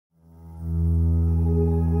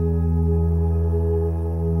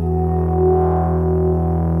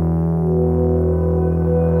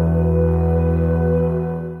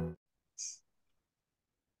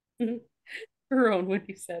Verone, what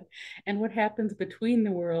you said. And what happens between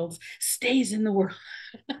the worlds stays in the world.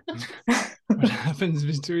 What happens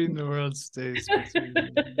between the worlds stays between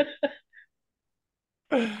the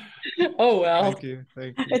Oh well. Thank you.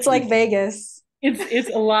 Thank you. It's like Vegas. It's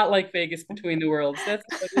a lot like Vegas between the worlds. That's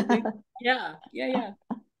yeah, yeah, yeah.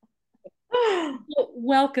 Well,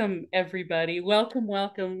 welcome everybody. Welcome,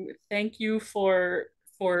 welcome. Thank you for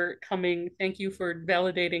coming. Thank you for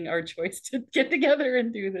validating our choice to get together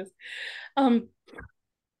and do this. Um,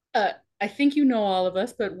 I think you know all of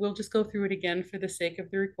us, but we'll just go through it again for the sake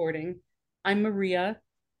of the recording. I'm Maria.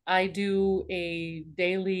 I do a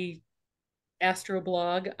daily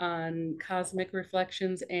astroblog on cosmic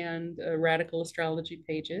reflections and radical astrology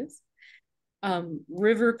pages.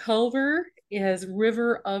 River Culver is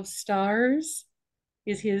River of Stars,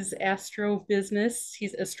 is his astro business.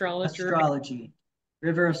 He's astrologer. Astrology.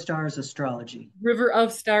 River of Stars Astrology. River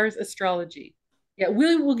of Stars Astrology. Yeah,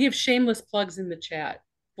 we will give shameless plugs in the chat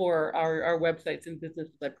for our websites and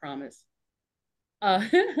businesses, I promise. Uh,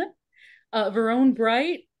 Verone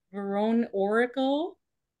Bright, Verone Oracle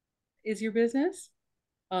is your business.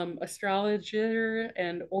 Astrologer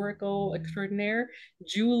and oracle extraordinaire.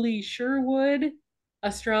 Julie Sherwood,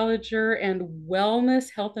 astrologer and wellness,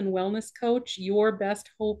 health and wellness coach, Your Best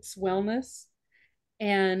Hopes Wellness.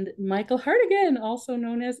 And Michael Hartigan, also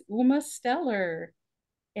known as Uma Stellar,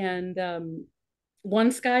 and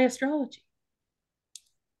oneskyastrology.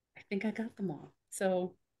 I think I got them all.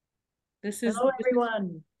 So this is hello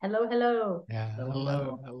everyone. Hello, hello. Yeah,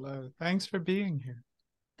 hello, hello. Thanks for being here.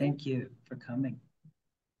 Thank you for coming.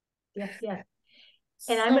 Yes, yes.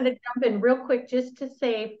 And I'm going to jump in real quick just to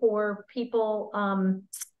say for people,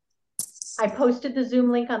 I posted the Zoom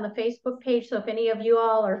link on the Facebook page. So if any of you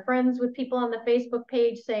all are friends with people on the Facebook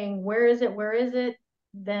page saying, where is it?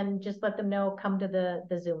 Then just let them know, come to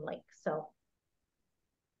the Zoom link. So.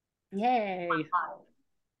 Yay.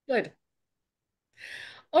 Good.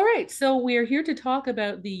 All right, so we are here to talk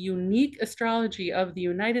about the unique astrology of the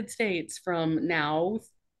United States from now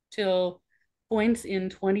till points in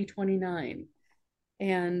 2029.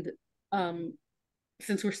 And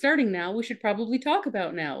since we're starting now, we should probably talk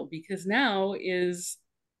about now, because now is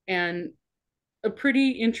a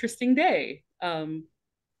pretty interesting day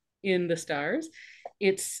in the stars.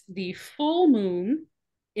 It's the full moon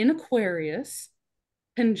in Aquarius,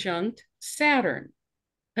 conjunct Saturn,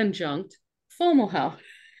 conjunct Fomalhaut.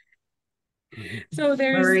 So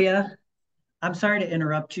there's Maria, I'm sorry to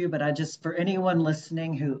interrupt you, but for anyone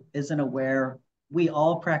listening who isn't aware, we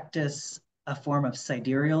all practice a form of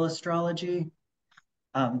sidereal astrology.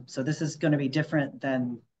 So this is going to be different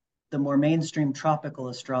than the more mainstream tropical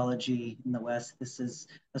astrology in the West. This is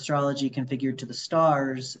astrology configured to the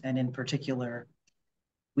stars, and in particular,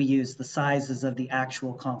 we use the sizes of the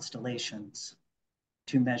actual constellations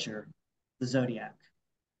to measure the zodiac.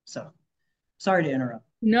 So sorry to interrupt.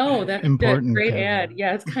 No, that's important. Great ad.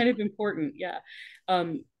 Yeah, it's kind of important. Yeah.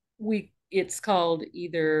 It's called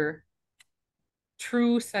either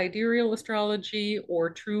true sidereal astrology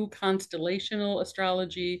or true constellational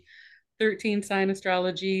astrology, 13 sign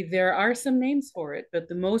astrology. There are some names for it, but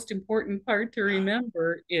the most important part to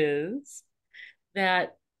remember is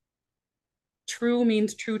that true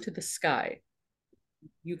means true to the sky.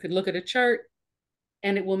 You could look at a chart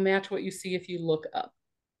and it will match what you see if you look up,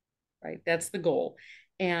 right? That's the goal.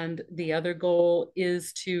 And the other goal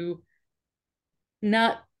is to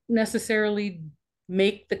not necessarily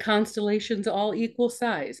make the constellations all equal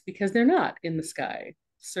size, because they're not in the sky.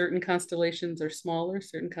 Certain constellations are smaller,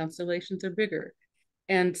 certain constellations are bigger.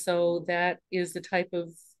 And so that is the type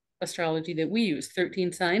of astrology that we use,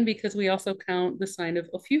 13 sign, because we also count the sign of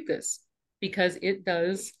Ophiuchus, because it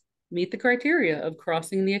does meet the criteria of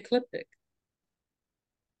crossing the ecliptic.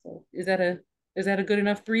 So is that a good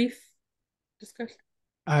enough brief discussion?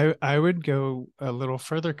 I would go a little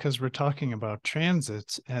further, because we're talking about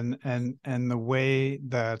transits and the way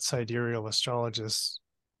that sidereal astrologists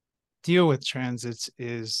deal with transits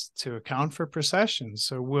is to account for precessions.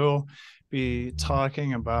 So we'll be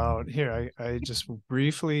talking about here. I just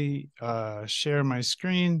briefly share my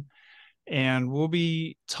screen, and we'll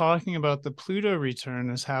be talking about the Pluto return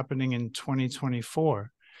is happening in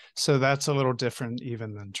 2024. So that's a little different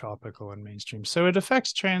even than tropical and mainstream. So it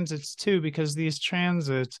affects transits too, because these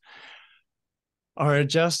transits are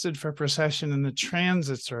adjusted for precession and the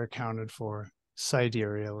transits are accounted for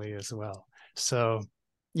sidereally as well. So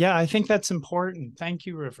yeah, I think that's important. Thank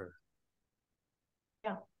you, River.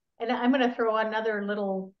 Yeah, and I'm going to throw another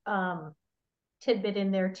little tidbit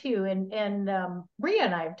in there too. And Maria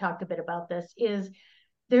and I have talked a bit about this, is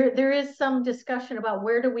there is some discussion about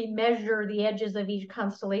where do we measure the edges of each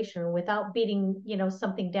constellation without beating, you know,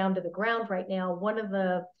 something down to the ground right now. One of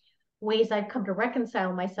the ways I've come to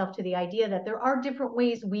reconcile myself to the idea that there are different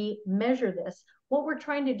ways we measure this. What we're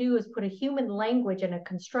trying to do is put a human language and a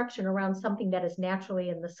construction around something that is naturally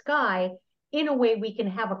in the sky in a way we can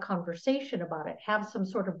have a conversation about it, have some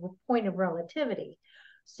sort of point of relativity.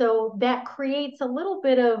 So that creates a little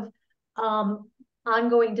bit of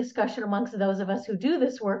ongoing discussion amongst those of us who do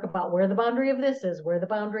this work about where the boundary of this is, where the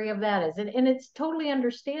boundary of that is. And it's totally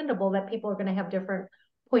understandable that people are going to have different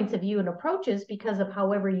points of view and approaches because of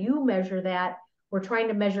however you measure that. We're trying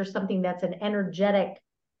to measure something that's an energetic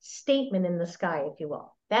statement in the sky, if you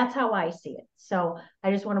will. That's how I see it. So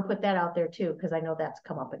I just want to put that out there too, because I know that's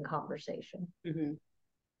come up in conversation.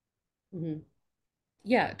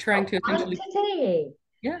 Yeah, trying to essentially,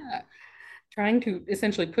 yeah, trying to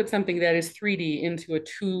essentially put something that is 3D into a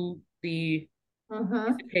 2D piece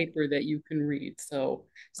of paper that you can read. So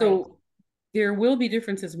Right. there will be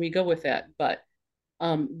differences when we go with that, but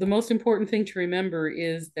the most important thing to remember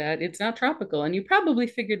is that it's not tropical. And you probably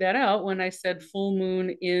figured that out when I said full moon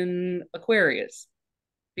in Aquarius,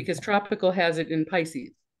 because tropical has it in Pisces.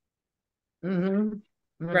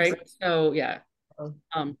 Right? So yeah.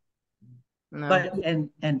 No. But and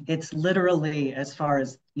it's literally, as far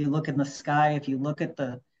as you look in the sky, if you look at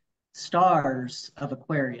the stars of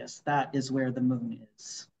Aquarius, that is where the moon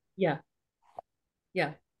is. Yeah.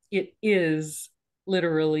 Yeah. It is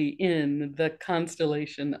literally in the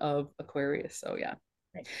constellation of Aquarius. So yeah.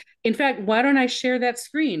 Right. In fact, why don't I share that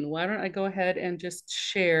screen? Why don't I go ahead and just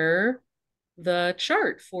share the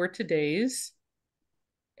chart for today's,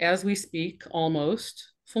 as we speak,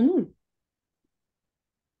 almost full moon.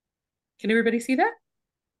 Can everybody see that?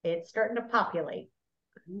 It's starting to populate.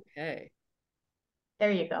 Okay.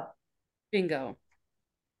 There you go. Bingo.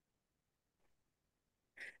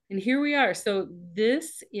 And here we are. So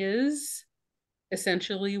this is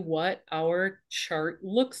essentially what our chart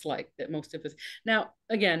looks like that most of us. Now,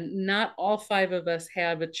 again, not all 5 of us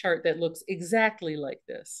have a chart that looks exactly like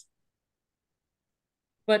this.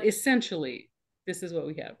 But essentially, this is what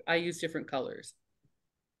we have. I use different colors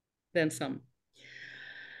than some.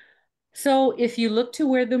 So if you look to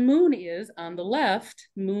where the moon is on the left,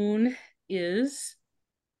 moon is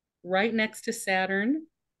right next to Saturn.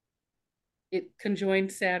 It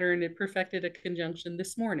conjoined Saturn, it perfected a conjunction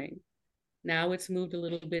this morning. Now it's moved a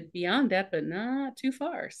little bit beyond that, but not too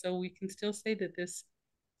far. So we can still say that this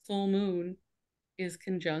full moon is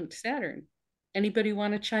conjunct Saturn. Anybody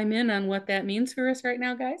want to chime in on what that means for us right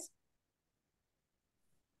now, guys?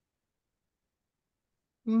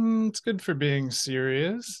 It's good for being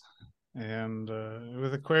serious. And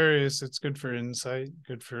with Aquarius, it's good for insight,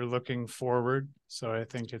 good for looking forward. So I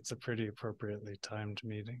think it's a pretty appropriately timed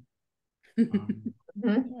meeting.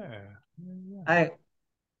 I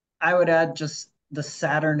would add just the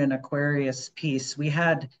Saturn and Aquarius piece. We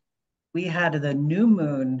had the new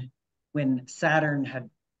moon when Saturn had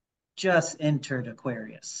just entered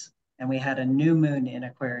Aquarius, and we had a new moon in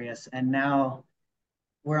Aquarius, and now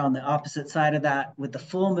we're on the opposite side of that with the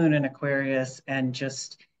full moon in Aquarius. And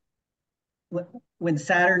just when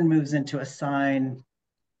Saturn moves into a sign,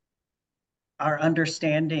 our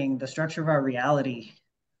understanding, the structure of our reality,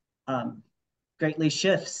 greatly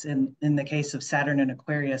shifts. In the case of Saturn and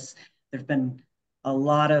Aquarius, there's been a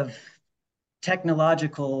lot of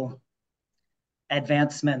technological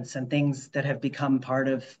advancements and things that have become part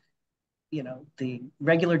of, you know, the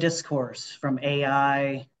regular discourse, from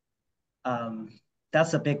AI.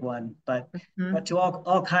 That's a big one, but to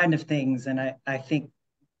all kind of things. And I think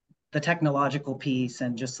the technological piece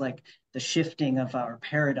and just like the shifting of our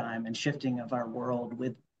paradigm and shifting of our world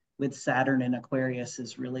with Saturn and Aquarius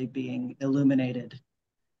is really being illuminated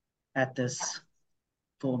at this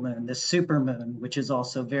full moon, this super moon, which is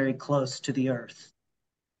also very close to the Earth.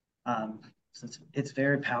 So it's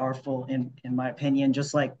very powerful in my opinion.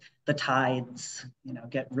 Just like the tides, you know,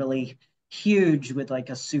 get really huge with like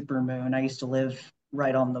a super moon. I used to live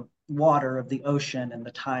right on the water of the ocean, and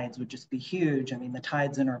the tides would just be huge. I mean, the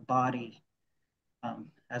tides in our body,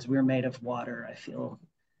 as we're made of water, I feel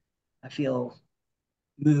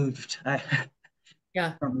moved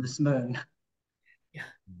from this moon. Yeah.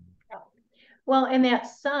 Well, and that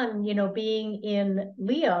sun, you know, being in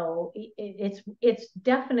Leo, it's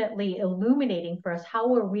definitely illuminating for us.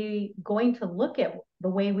 How are we going to look at the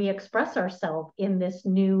way we express ourselves in this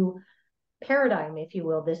new paradigm, if you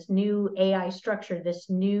will, this new AI structure, this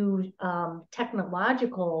new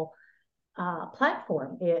technological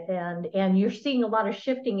platform? And you're seeing a lot of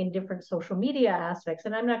shifting in different social media aspects.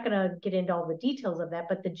 And I'm not going to get into all the details of that,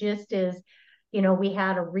 but the gist is You know, we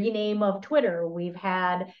had a rename of Twitter. We've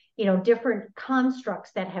had, you know, different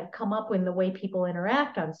constructs that have come up in the way people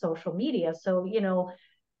interact on social media. So, you know,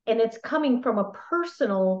 and it's coming from a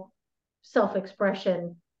personal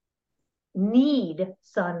self-expression need,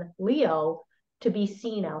 Sun Leo, to be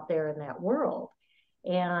seen out there in that world.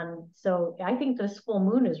 And so I think this full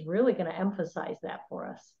moon is really going to emphasize that for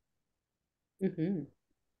us. Mm-hmm.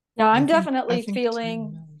 Yeah, I think I'm definitely please.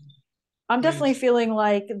 feeling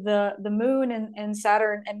like the moon and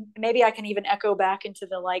Saturn, and maybe I can even echo back into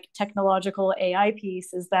the like technological AI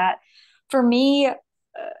piece, is that for me,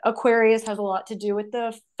 Aquarius has a lot to do with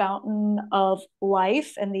the fountain of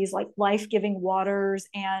life and these like life-giving waters,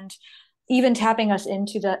 and even tapping us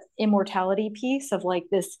into the immortality piece of like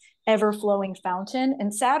this ever-flowing fountain.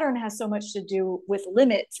 And Saturn has so much to do with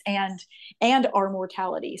limits and our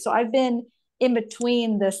mortality. So I've been in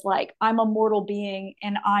between this, like, I'm a mortal being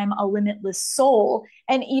and I'm a limitless soul.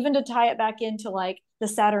 And even to tie it back into like the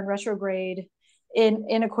Saturn retrograde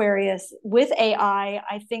in Aquarius with AI,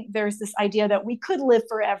 I think there's this idea that we could live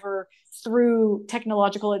forever through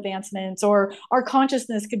technological advancements, or our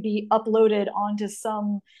consciousness could be uploaded onto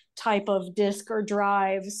some type of disk or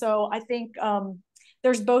drive. So I think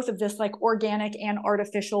there's both of this like organic and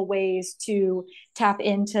artificial ways to tap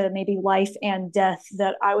into maybe life and death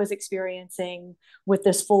that I was experiencing with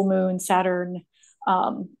this full moon Saturn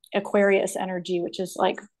Aquarius energy, which is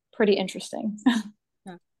like pretty interesting.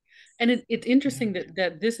 Yeah. And it's interesting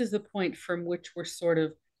that this is the point from which we're sort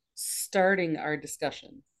of starting our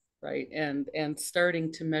discussion, right? And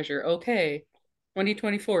starting to measure, okay,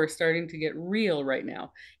 2024 is starting to get real right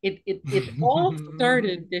now. It all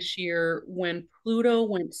started this year when Pluto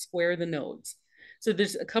went square the nodes. So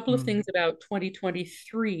there's a couple of things about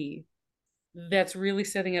 2023 that's really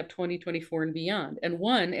setting up 2024 and beyond. And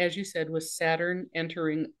one, as you said, was Saturn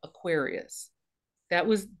entering Aquarius. That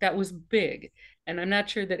was big. And I'm not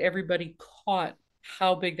sure that everybody caught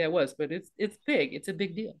how big that was, but it's big. It's a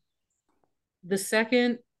big deal. The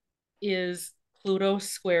second is Pluto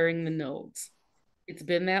squaring the nodes. It's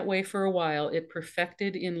been that way for a while. It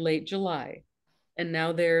perfected in late July, and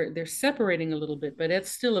now they're separating a little bit, but it's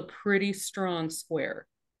still a pretty strong square.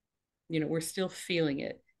 You know, we're still feeling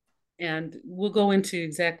it. And we'll go into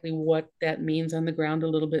exactly what that means on the ground a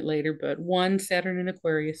little bit later. But one, Saturn in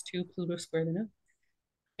Aquarius, two, Pluto square the node.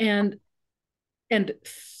 And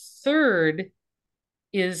third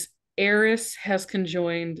is Eris has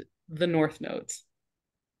conjoined the north nodes.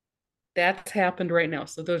 That's happened right now.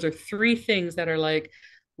 So those are three things that are like,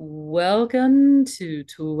 welcome to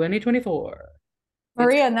 2024.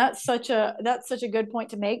 Maria, and that's such a good point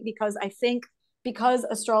to make, because I think because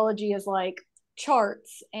astrology is like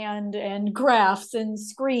charts and graphs and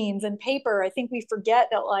screens and paper, I think we forget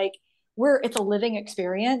that like it's a living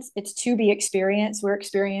experience. It's to be experienced. We're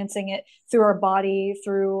experiencing it through our body,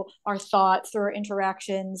 through our thoughts, through our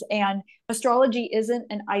interactions. And astrology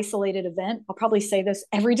isn't an isolated event. I'll probably say this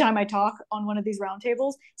every time I talk on one of these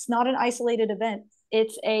roundtables. It's not an isolated event.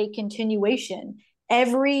 It's a continuation.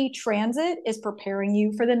 Every transit is preparing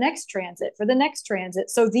you for the next transit, for the next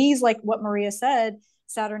transit. So these, like what Maria said,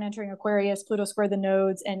 Saturn entering Aquarius, Pluto square the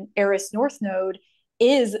nodes, and Eris North Node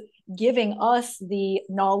is giving us the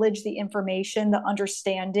knowledge, the information, the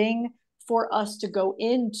understanding for us to go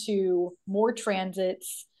into more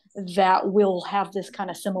transits that will have this kind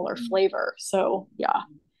of similar flavor. So yeah,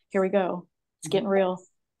 here we go. It's getting real.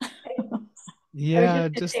 Yeah,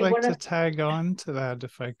 I'd just like to tag on to that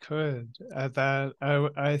if I could. That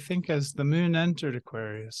I think as the moon entered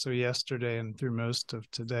Aquarius, so yesterday and through most of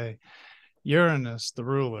today, Uranus, the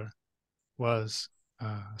ruler, was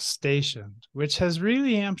stationed, which has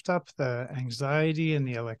really amped up the anxiety and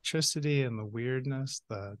the electricity and the weirdness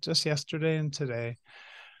just yesterday and today.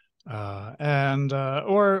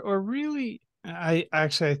 Or really, I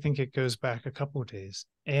think it goes back a couple of days.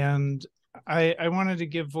 And I wanted to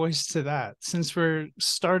give voice to that, since we're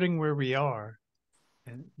starting where we are,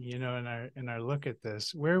 and you know, in our look at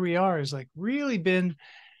this, where we are is like really been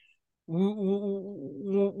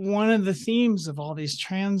one of the themes of all these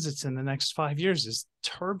transits in the next 5 years is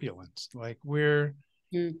turbulence. Like we're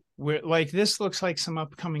like, this looks like some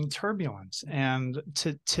upcoming turbulence. And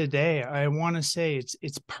today, I want to say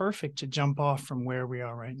it's perfect to jump off from where we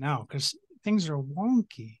are right now, because things are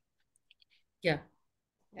wonky. Yeah.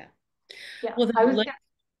 Yeah. Well, I was going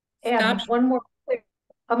to add one more quick,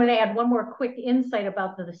 I'm going to add one more quick insight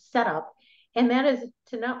about the setup. And that is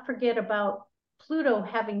to not forget about Pluto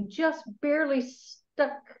having just barely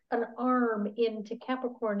stuck an arm into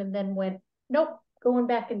Capricorn and then went, nope, going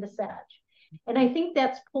back into Sag. And I think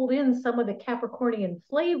that's pulled in some of the Capricornian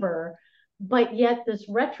flavor but yet this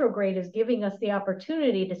retrograde is giving us the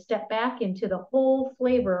opportunity to step back into the whole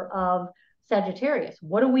flavor of Sagittarius.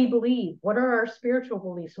 What do we believe? What are our spiritual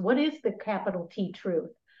beliefs? What is the capital T truth?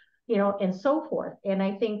 You know, and so forth. And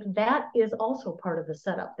I think that is also part of the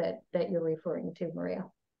setup that you're referring to, Maria.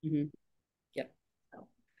 Mm-hmm. Yep.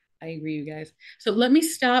 I agree, you guys. So let me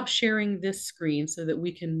stop sharing this screen so that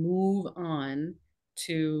we can move on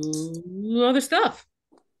to other stuff.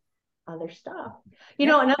 Other stuff. You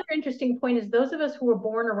know, another interesting point is those of us who were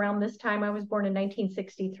born around this time, I was born in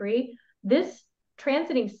 1963, this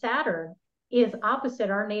transiting Saturn is opposite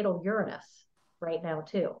our natal Uranus right now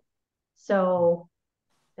too. So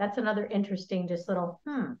that's another interesting, just little,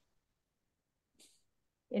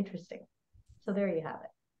 interesting. So there you have it.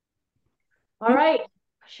 All right.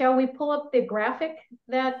 Shall we pull up the graphic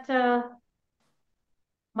that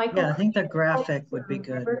Michael? Yeah, I think the graphic would be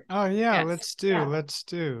good. Oh yeah, Yes. let's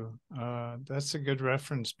do. That's a good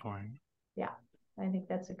reference point. Yeah, I think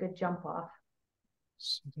that's a good jump off.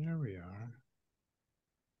 So there we are.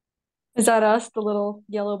 Is that us, the little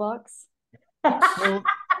yellow box? Well,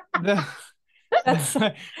 That's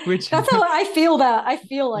which that's how I feel that. I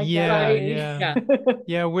feel like yeah, that. yeah.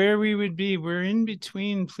 Yeah, where we would be, we're in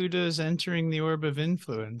between Pluto's entering the orb of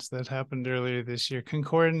influence that happened earlier this year,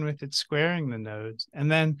 concordant with it squaring the nodes. And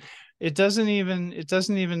then it doesn't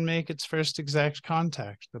even make its first exact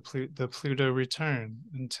contact, the Pluto return,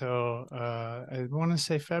 until I want to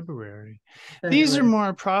say February. These are more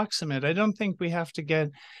approximate. I don't think we have to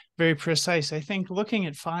get very precise. I think looking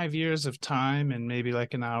at 5 years of time and maybe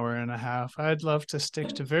like an hour and a half, I'd love to stick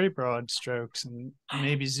to very broad strokes and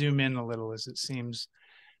maybe zoom in a little as it seems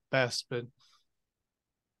best. But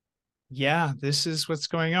yeah, this is what's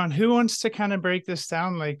going on. Who wants to kind of break this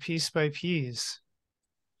down like piece by piece?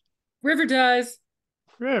 River does.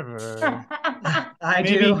 River. I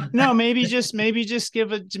do. No, maybe just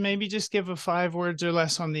give a 5 words or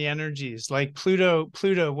less on the energies. Like Pluto,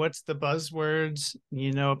 what's the buzzwords?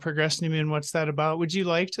 You know, progressed new moon, what's that about? Would you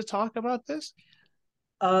like to talk about this?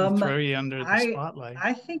 Throw you under the spotlight.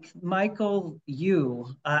 I think Michael,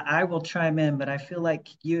 I will chime in, but I feel like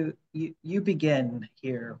you begin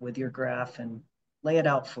here with your graph and lay it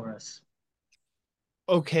out for us.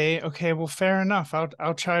 Okay, well, fair enough.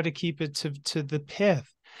 I'll try to keep it to the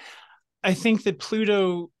pith. I think that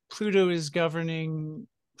Pluto is governing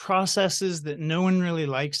processes that no one really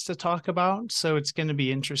likes to talk about, so it's going to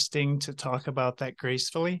be interesting to talk about that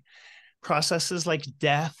gracefully. Processes like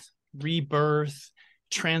death, rebirth,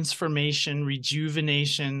 transformation,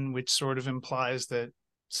 rejuvenation, which sort of implies that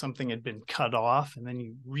something had been cut off and then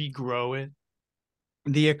you regrow it.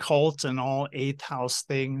 The occult and all 8th house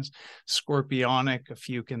things, scorpionic,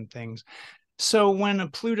 Ophiuchian things. So when a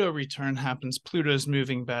Pluto return happens, Pluto's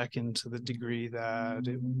moving back into the degree that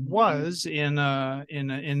it was in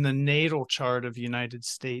the natal chart of United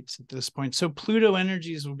States at this point. So Pluto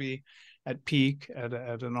energies will be at peak at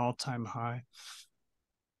an all-time high.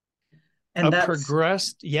 And a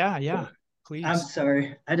progressed, yeah, please. I'm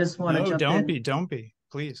sorry. I just want to jump in. Don't be,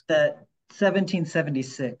 please. That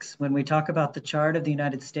 1776, when we talk about the chart of the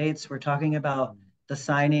United States, we're talking about the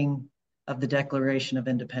signing of the Declaration of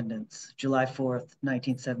Independence, July 4th,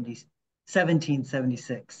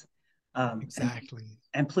 1776. Exactly.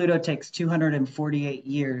 And Pluto takes 248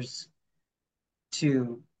 years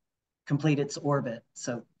to complete its orbit.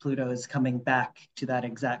 So Pluto is coming back to that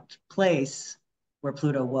exact place where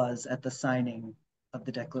Pluto was at the signing of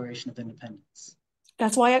the Declaration of Independence.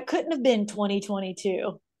 That's why it couldn't have been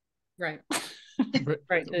 2022. Right.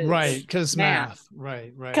 Right, because math.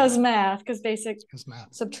 Right. Because math, because basic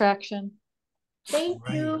subtraction. Thank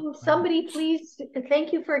you. Somebody please,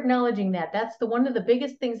 thank you for acknowledging that. That's one of the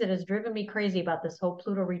biggest things that has driven me crazy about this whole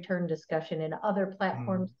Pluto return discussion and other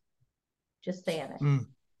platforms. Just saying it.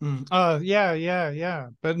 Oh, yeah.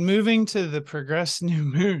 But moving to the progressed new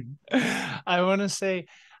moon, I want to say,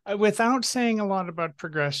 without saying a lot about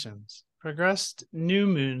progressions, progressed new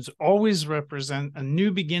moons always represent a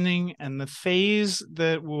new beginning, and the phase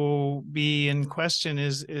that will be in question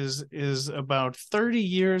is about 30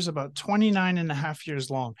 years, about 29 and a half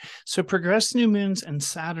years long. So progressed new moons and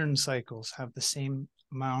Saturn cycles have the same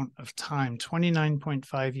amount of time,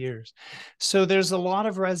 29.5 years. So there's a lot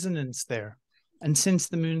of resonance there. And since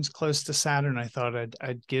the moon's close to Saturn, I thought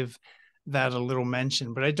I'd give that a little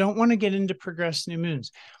mention, but I don't want to get into progressed new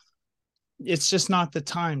moons. It's just not the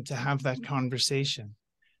time to have that conversation.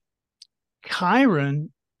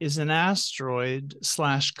 Chiron is an asteroid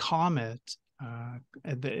 / comet.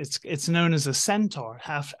 It's known as a centaur,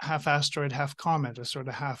 half asteroid, half comet, a sort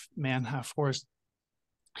of half man, half horse.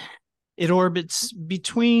 It orbits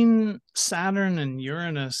between Saturn and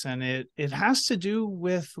Uranus, and it has to do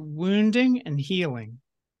with wounding and healing.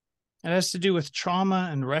 It has to do with trauma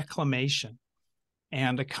and reclamation.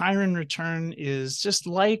 And a Chiron return is just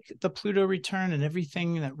like the Pluto return and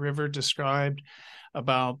everything that River described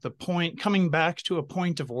about the point, coming back to a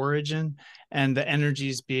point of origin and the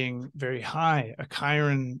energies being very high. A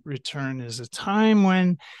Chiron return is a time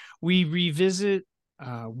when we revisit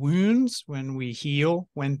wounds, when we heal,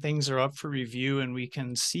 when things are up for review, and we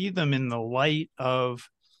can see them in the light of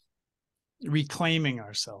reclaiming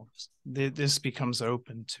ourselves. This becomes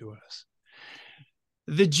open to us.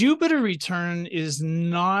 The Jupiter return is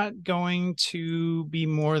not going to be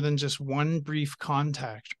more than just one brief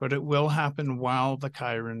contact, but it will happen while the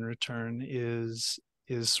Chiron return is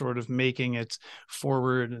sort of making its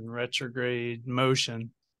forward and retrograde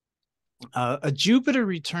motion. A Jupiter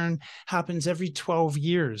return happens every 12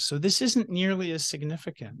 years, so this isn't nearly as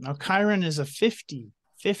significant. Now, Chiron is a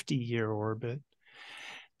 50-year orbit.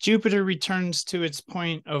 Jupiter returns to its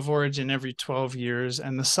point of origin every 12 years,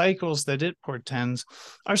 and the cycles that it portends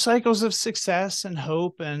are cycles of success and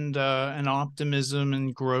hope and optimism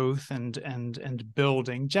and growth and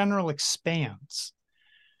building, general expanse,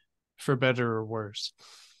 for better or worse.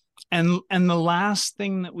 And the last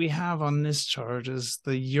thing that we have on this chart is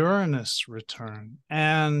the Uranus return.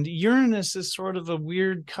 And Uranus is sort of a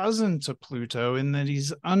weird cousin to Pluto in that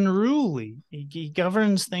he's unruly. He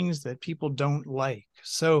governs things that people don't like.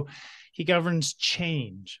 So he governs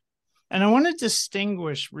change. And I want to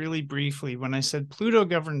distinguish really briefly when I said Pluto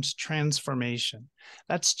governs transformation.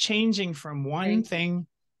 That's changing from one thing.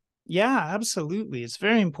 Yeah, absolutely. It's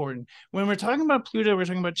very important. When we're talking about Pluto, we're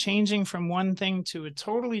talking about changing from one thing to a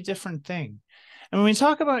totally different thing. And when we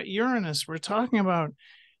talk about Uranus, we're talking about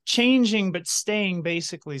changing but staying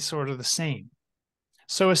basically sort of the same.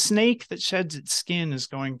 So a snake that sheds its skin is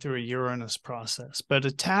going through a Uranus process, but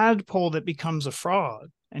a tadpole that becomes a frog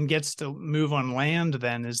and gets to move on land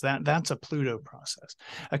then that's a Pluto process.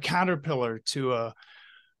 A caterpillar to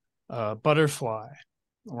a butterfly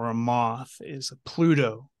or a moth is a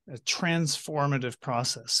Pluto, a transformative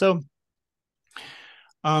process. So,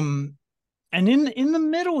 and in the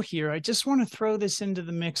middle here, I just want to throw this into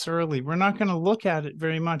the mix early. We're not going to look at it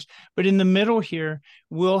very much, but in the middle here,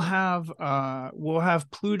 we'll have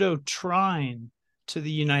Pluto trine to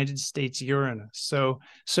the United States Uranus. So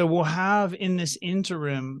we'll have in this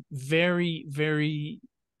interim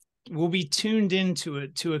we'll be tuned into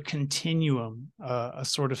a continuum, a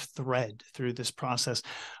sort of thread through this process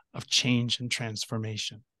of change and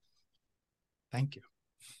transformation. Thank you.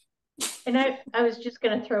 And I was just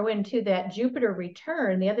going to throw into that Jupiter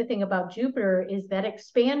return. The other thing about Jupiter is that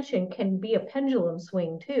expansion can be a pendulum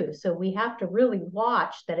swing too. So we have to really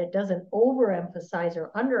watch that it doesn't overemphasize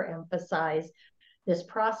or underemphasize this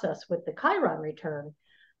process with the Chiron return.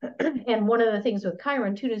 And one of the things with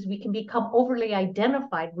Chiron too is we can become overly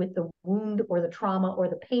identified with the wound or the trauma or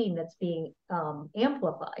the pain that's being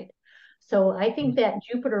amplified. So I think that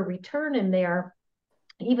Jupiter return in there,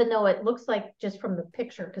 even though it looks like just from the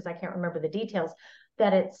picture, because I can't remember the details,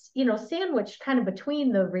 that it's, sandwiched kind of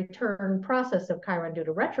between the return process of Chiron due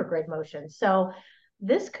to retrograde motion. So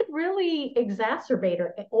this could really exacerbate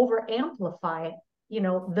or over amplify,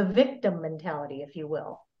 the victim mentality, if you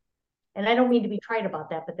will. And I don't mean to be trite about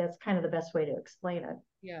that, but that's kind of the best way to explain it.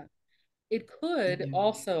 Yeah. It could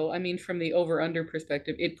also, I mean, from the over-under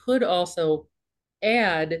perspective, it could also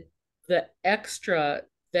add the extra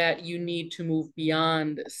that you need to move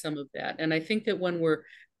beyond some of that. And I think that when we're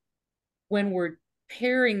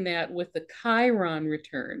pairing that with the Chiron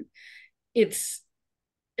return, it's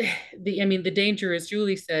the danger, as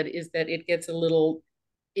Julie said, is that it gets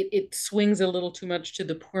it swings a little too much to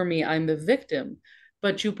the poor me, I'm the victim.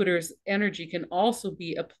 But Jupiter's energy can also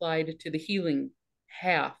be applied to the healing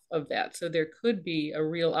half of that. So there could be a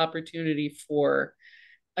real opportunity for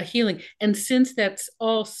a healing. And since that's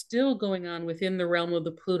all still going on within the realm of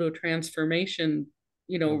the Pluto transformation,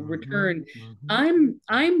 return,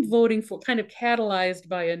 I'm voting for, kind of catalyzed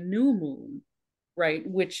by a new moon, right?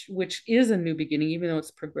 Which is a new beginning, even though it's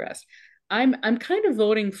progressed. I'm kind of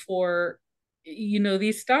voting for,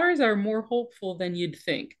 these stars are more hopeful than you'd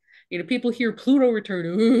think. People hear Pluto return,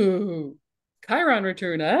 ooh, Chiron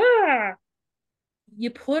return, you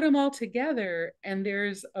put them all together and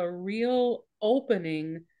there's a real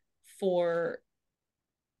opening for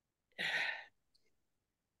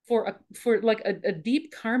like a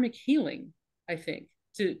deep karmic healing, I think,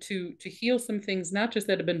 to heal some things, not just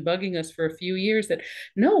that have been bugging us for a few years, that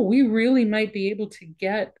no, we really might be able to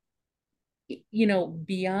get,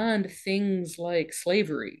 beyond things like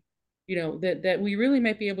slavery, that we really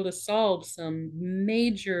might be able to solve some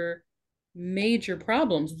major major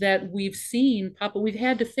problems that we've seen pop up. We've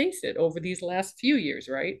had to face it over these last few years,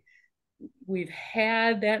 right? We've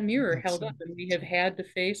had that mirror held up and we have had to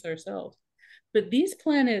face ourselves. But these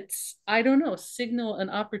planets, I don't know, signal an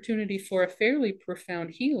opportunity for a fairly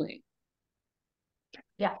profound healing.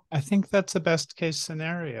 Yeah. I think that's a best case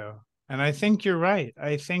scenario. And I think you're right.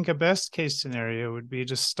 I think a best case scenario would be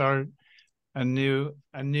to start a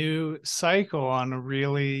new cycle on a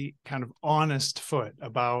really kind of honest foot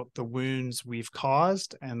about the wounds we've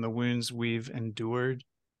caused and the wounds we've endured.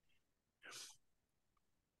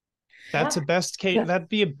 That's a best case. Yeah. That'd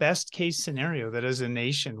be a best case scenario, that as a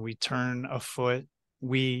nation we turn a foot,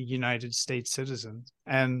 we United States citizens,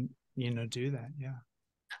 and do that. Yeah.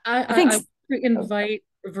 I think I want to invite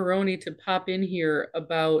Verone to pop in here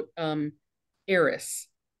about Eris,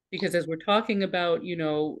 because as we're talking about,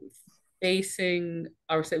 facing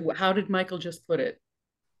our, how did Michael just put it?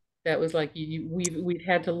 That was like we've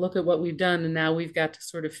had to look at what we've done, and now we've got to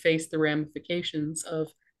sort of face the ramifications of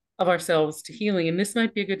ourselves to healing. And this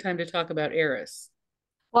might be a good time to talk about Eris.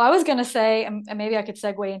 Well, I was going to say, and maybe I could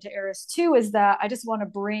segue into Eris too, is that I just want to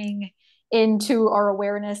bring into our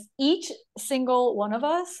awareness, each single one of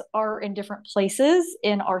us are in different places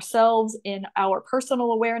in ourselves, in our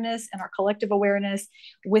personal awareness and our collective awareness,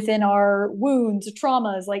 within our wounds,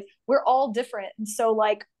 traumas. Like, we're all different. And so,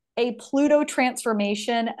 like, a Pluto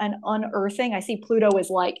transformation and unearthing, I see Pluto as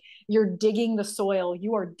like you're digging the soil,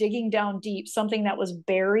 you are digging down deep, something that was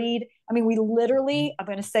buried. I mean, we literally, I'm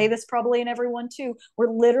going to say this probably in everyone too,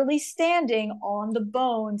 we're literally standing on the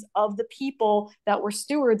bones of the people that were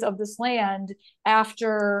stewards of this land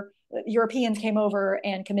after Europeans came over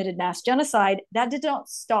and committed mass genocide. That did not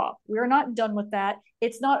stop. We're not done with that.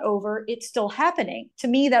 It's not over. It's still happening. To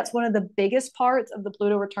me, that's one of the biggest parts of the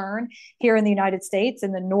Pluto return here in the United States,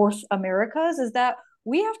 in the North Americas, is that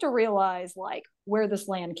we have to realize like where this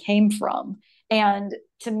land came from. And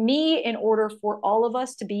to me, in order for all of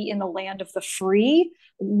us to be in the land of the free,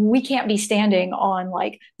 we can't be standing on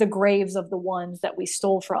like the graves of the ones that we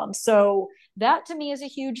stole from. So that to me is a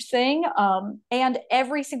huge thing. And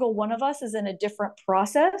every single one of us is in a different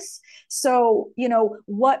process. So,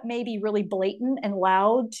 what may be really blatant and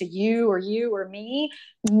loud to you or me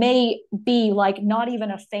may be like not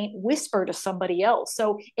even a faint whisper to somebody else.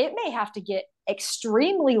 So it may have to get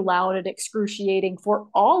extremely loud and excruciating for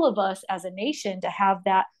all of us as a nation to have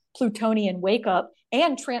that Plutonian wake up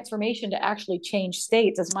and transformation to actually change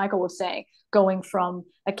states, as Michael was saying, going from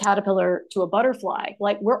a caterpillar to a butterfly.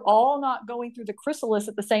 Like, we're all not going through the chrysalis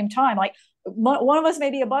at the same time. Like, one of us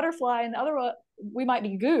may be a butterfly and the other one, we might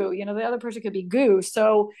be goo, the other person could be goo.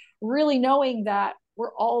 So really knowing that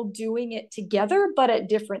we're all doing it together, but at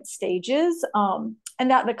different stages. And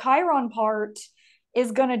that the Chiron part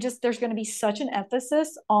is there's going to be such an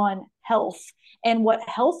emphasis on health, and what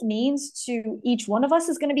health means to each one of us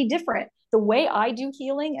is going to be different. The way I do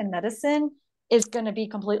healing and medicine is going to be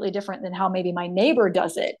completely different than how maybe my neighbor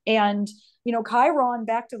does it. And, Chiron,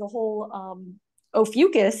 back to the whole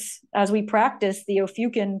Ophiuchus, as we practice the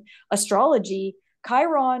Ophiuchian astrology,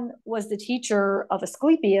 Chiron was the teacher of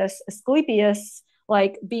Asclepius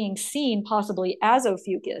like being seen possibly as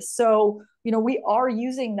Ophiuchus. So, we are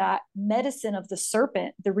using that medicine of the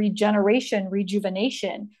serpent, the regeneration,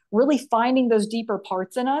 rejuvenation, really finding those deeper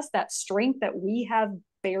parts in us, that strength that we have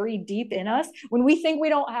buried deep in us. When we think we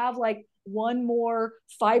don't have like one more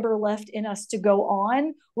fiber left in us to go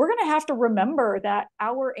on, we're going to have to remember that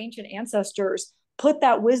our ancient ancestors put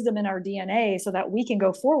that wisdom in our DNA so that we can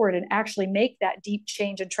go forward and actually make that deep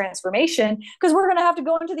change and transformation, because we're going to have to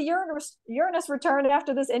go into the Uranus return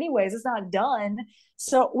after this anyways. It's not done.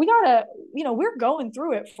 So we gotta, we're going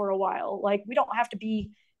through it for a while. Like, we don't have to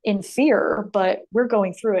be in fear, but we're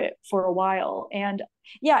going through it for a while. And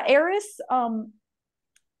yeah, Eris,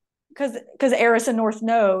 because Eris and North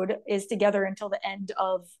Node is together until the end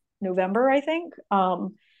of November, I think.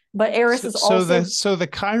 But Eris is also so the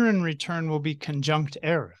Chiron return will be conjunct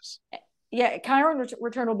Eris. Yeah, Chiron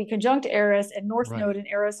return will be conjunct Eris, and North Node and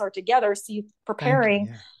Eris are together. See, preparing.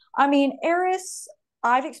 Yeah. I mean, Eris,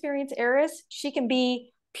 I've experienced Eris. She can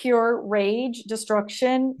be pure rage,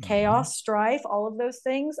 destruction, chaos, strife, all of those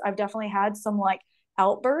things. I've definitely had some like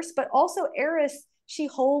outbursts, but also Eris, she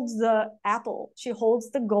holds the apple. She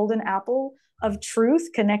holds the golden apple of truth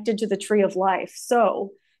connected to the tree of life.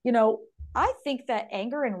 So, I think that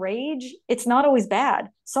anger and rage, it's not always bad.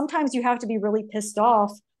 Sometimes you have to be really pissed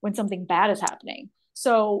off when something bad is happening.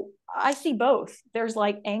 So I see both. There's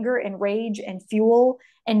like anger and rage and fuel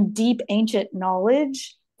and deep ancient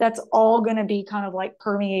knowledge that's all going to be kind of like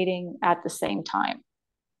permeating at the same time.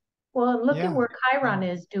 Well, and look at where Chiron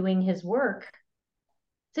is doing his work.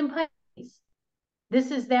 It's in Pisces. This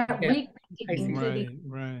is that Yeah, reconnecting to the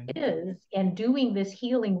Right. is and doing this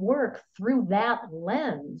healing work through that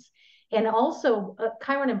lens. And also,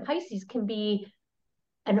 Chiron and Pisces can be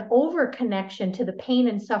an over connection to the pain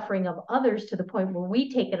and suffering of others to the point where we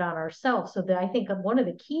take it on ourselves. So that I think one of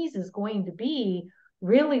the keys is going to be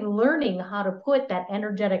really learning how to put that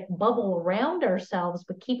energetic bubble around ourselves,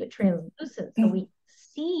 but keep it translucent so we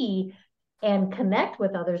see and connect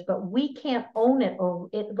with others, but we can't own it. Or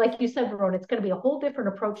it, like you said, Verone, it's going to be a whole different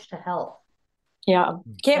approach to health. Yeah.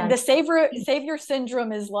 The savior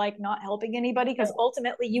syndrome is like not helping anybody, because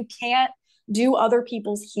ultimately you can't do other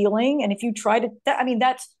people's healing. And if you try to,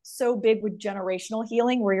 that's so big with generational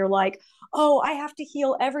healing, where you're like, oh, I have to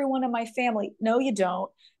heal everyone in my family. No, you don't.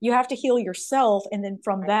 You have to heal yourself. And then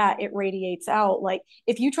from that, it radiates out. Like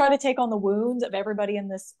if you try to take on the wounds of everybody on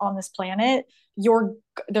this planet,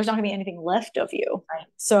 there's not gonna be anything left of you. Right.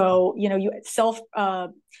 So,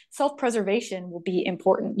 self-preservation will be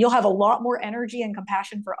important. You'll have a lot more energy and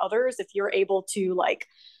compassion for others if you're able to like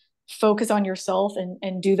focus on yourself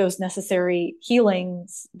and do those necessary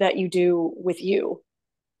healings that you do with you.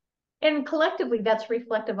 And collectively, that's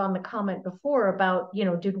reflective on the comment before about,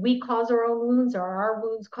 did we cause our own wounds, or are our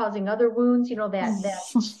wounds causing other wounds?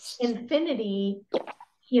 That infinity,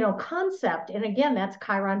 concept. And again, that's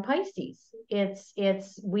Chiron Pisces.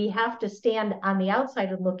 We have to stand on the outside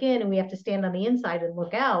and look in, and we have to stand on the inside and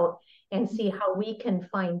look out and see how we can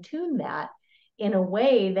fine tune that in a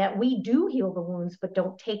way that we do heal the wounds, but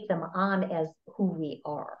don't take them on as who we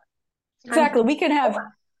are. Exactly. We can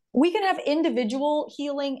have individual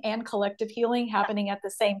healing and collective healing happening at the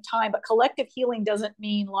same time, but collective healing doesn't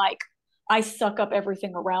mean like I suck up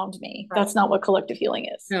everything around me. Right. That's not what collective healing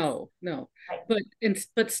is. No. Right.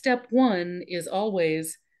 But step one is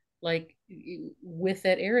always like with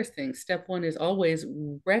that Eris thing. Step one is always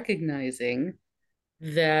recognizing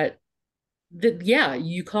that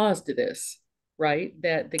you caused this, right?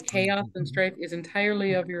 That the chaos and strife is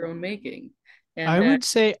entirely of your own making. And I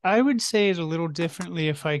would say it a little differently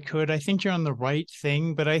if I could. I think you're on the right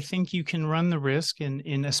thing, but I think you can run the risk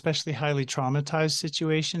in especially highly traumatized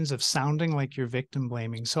situations of sounding like you're victim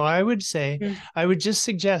blaming. So I would say, I would just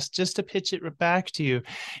suggest, just to pitch it back to you,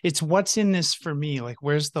 it's what's in this for me? Like,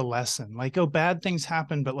 where's the lesson? Like, oh, bad things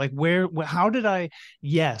happen, but like, how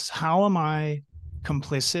am I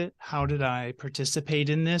complicit? How did I participate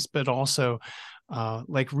in this? But also,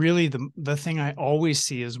 like really the thing I always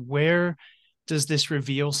see is, where does this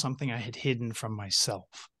reveal something I had hidden from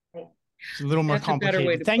myself? It's a little more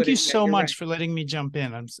complicated. Thank you so much for letting me jump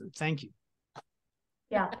in. Thank you.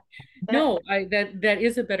 Yeah. No, that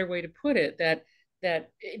is a better way to put it.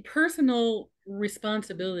 That personal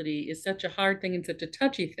responsibility is such a hard thing and such a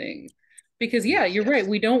touchy thing, because you're right.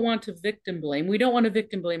 We don't want to victim blame. We don't want to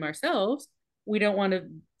victim blame ourselves. We don't want to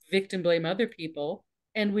victim blame other people,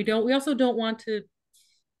 and we also don't want to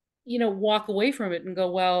walk away from it and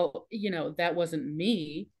go, well, that wasn't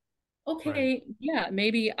me. Okay, right.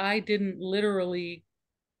 Maybe I didn't literally,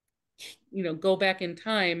 go back in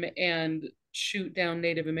time and shoot down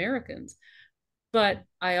Native Americans. But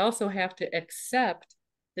I also have to accept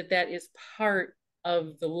that is part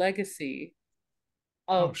of the legacy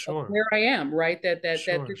of where I am, right? That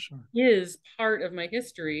is part of my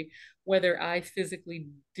history, whether I physically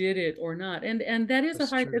did it or not. And that is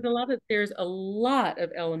there's a lot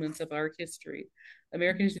of elements of our history,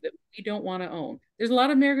 American history, that we don't want to own. There's a lot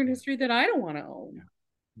of American history that I don't want to own.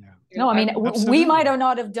 No, I mean, we might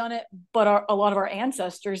not have done it, but a lot of our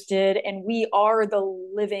ancestors did. And we are the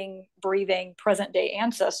living, breathing, present day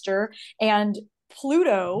ancestor. And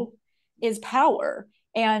Pluto is power.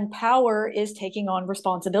 And power is taking on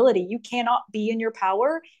responsibility. You cannot be in your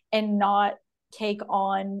power and not take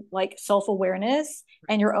on like self-awareness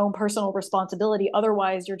and your own personal responsibility.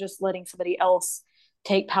 Otherwise, you're just letting somebody else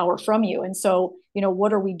take power from you. And so,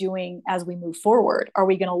 what are we doing as we move forward? Are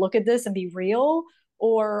we going to look at this and be real?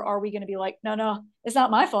 Or are we going to be like, no, it's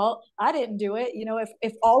not my fault. I didn't do it.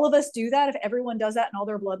 If all of us do that, if everyone does that in all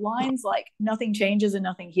their bloodlines, like nothing changes and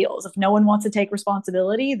nothing heals. If no one wants to take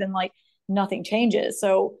responsibility, then like nothing changes.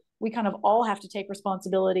 So we kind of all have to take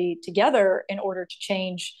responsibility together in order to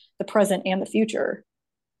change the present and the future.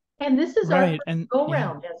 And this is our go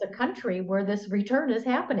round as a country where this return is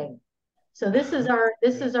happening. So this is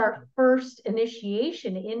our first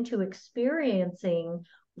initiation into experiencing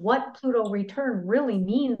what Pluto return really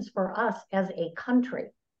means for us as a country.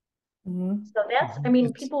 Mm-hmm. So that's,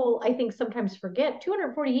 people, I think, sometimes forget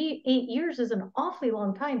 248 years is an awfully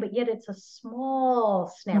long time, but yet it's a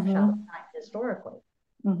small snapshot of time historically.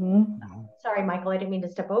 Sorry, Michael, I didn't mean to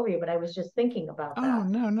step over you, but I was just thinking about that. Oh,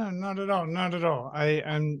 no, not at all, not at all.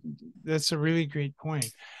 That's a really great point.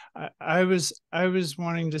 I was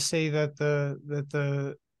wanting to say that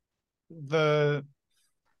the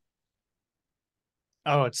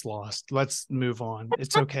oh, it's lost. Let's move on.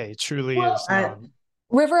 It's okay. It truly Well, is.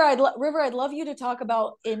 River, River, I'd love you to talk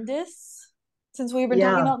about Indus since we've been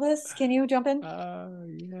talking about this. Can you jump in?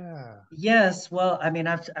 Yeah. Yes, well, I mean,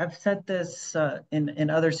 I've said this in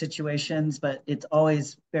other situations, but it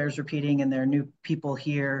always bears repeating, and there are new people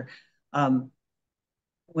here.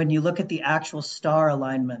 When you look at the actual star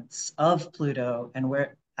alignments of Pluto, and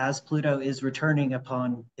where as Pluto is returning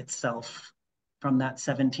upon itself from that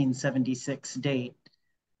 1776 date,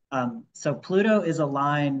 so Pluto is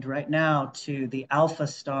aligned right now to the alpha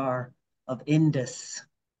star of Indus,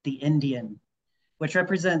 the Indian, which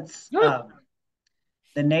represents the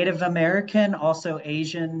Native American, also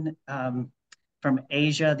Asian, from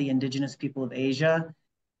Asia, the indigenous people of Asia.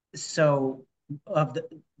 So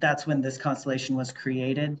that's when this constellation was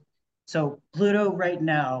created. So Pluto right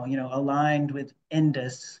now, aligned with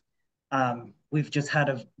Indus. We've just had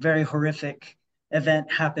a very horrific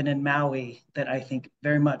event happen in Maui that I think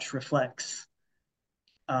very much reflects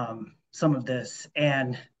some of this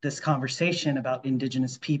and this conversation about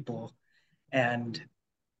indigenous people and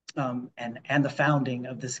and the founding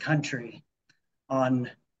of this country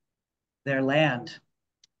on their land.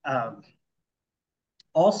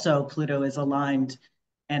 Also, Pluto is aligned,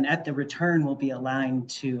 and at the return will be aligned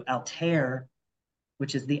to Altair,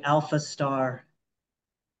 which is the alpha star.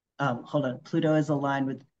 Hold on, Pluto is aligned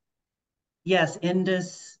with, yes,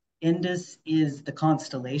 Indus. Indus is the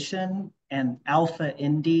constellation, and Alpha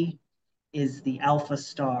Indi is the alpha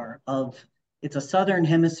star of, it's a southern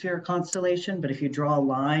hemisphere constellation, but if you draw a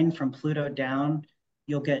line from Pluto down,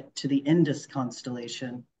 you'll get to the Indus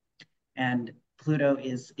constellation. And Pluto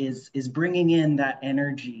is bringing in that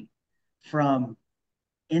energy from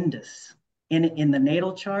Indus in the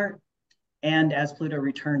natal chart and as Pluto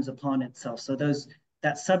returns upon itself. So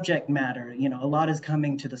that subject matter, a lot is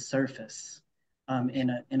coming to the surface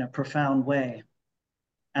in a profound way.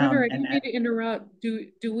 River, I didn't mean to interrupt.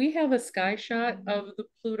 Do we have a sky shot of the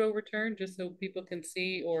Pluto return just so people can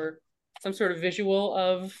see, or some sort of visual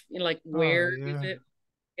of, like, where is it?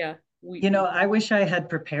 Yeah. I wish I had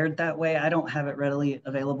prepared that way. I don't have it readily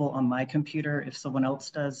available on my computer. If someone else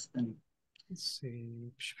does, then let's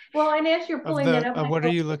see. Well, and as you're pulling that up, what are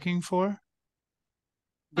you looking for?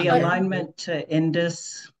 The alignment to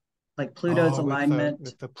Indus, like Pluto's alignment,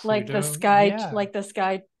 with the Pluto? Like the sky, like the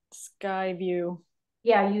sky view.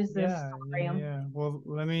 Yeah, use this. Yeah. Well,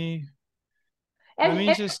 let me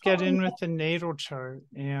just get in with the natal chart,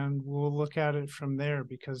 and we'll look at it from there,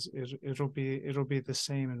 because it'll be the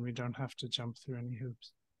same, and we don't have to jump through any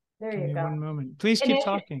hoops. There Give you me go. one moment. Please keep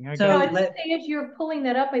talking. As you're pulling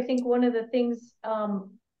that up, I think one of the things,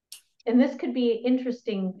 and this could be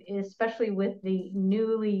interesting, especially with the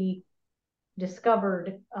newly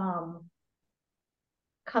discovered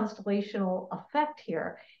constellational effect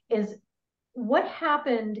here, is what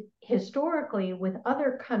happened historically with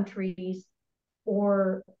other countries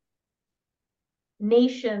or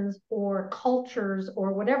nations or cultures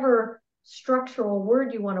or whatever structural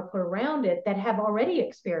word you want to put around it that have already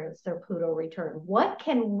experienced their Pluto return. What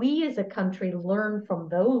can we as a country learn from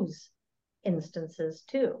those instances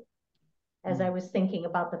too? As I was thinking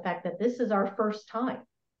about the fact that this is our first time.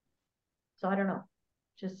 So I don't know,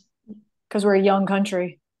 just because we're a young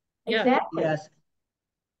country. Exactly. Yes.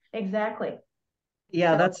 Exactly.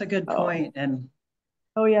 Yeah, that's a good point. And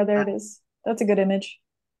yeah, there it is. That's a good image.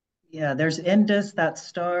 Yeah, there's Indus, that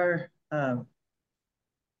star.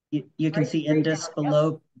 You can see Indus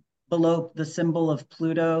below the symbol of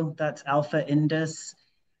Pluto. That's Alpha Indus.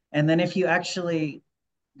 And then if you actually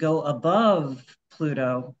go above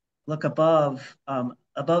Pluto, look above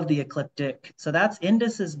the ecliptic. So that's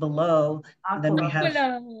Indus is below. And then we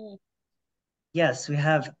have we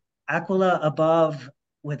have Aquila above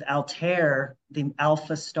with Altair, the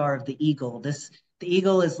alpha star of the eagle. The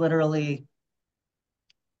eagle is literally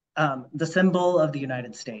the symbol of the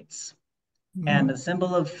United States. And the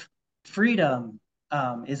symbol of freedom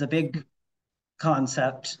is a big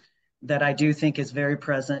concept that I do think is very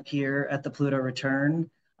present here at the Pluto return.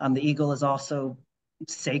 The eagle is also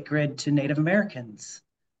sacred to Native Americans.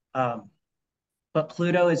 But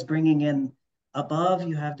Pluto is bringing in, above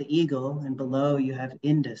you have the eagle and below you have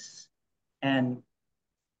Indus. And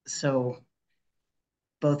so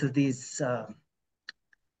both of these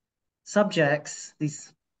subjects,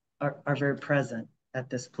 these are very present at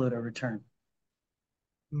this Pluto return.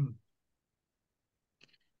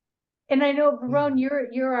 And I know, Verone,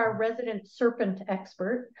 you're our resident serpent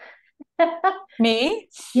expert. Me?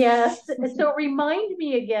 Yes. So remind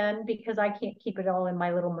me again, because I can't keep it all in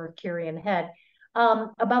my little Mercurian head,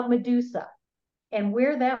 about Medusa and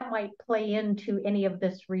where that might play into any of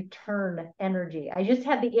this return energy. I just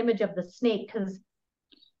had the image of the snake because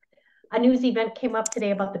a news event came up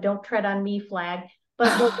today about the "Don't Tread on Me" flag.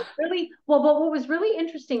 But what was really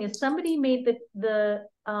interesting is somebody made the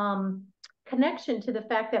connection to the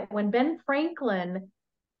fact that when Ben Franklin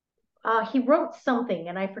he wrote something,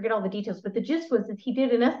 and I forget all the details, but the gist was that he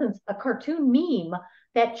did, in essence, a cartoon meme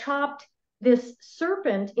that chopped this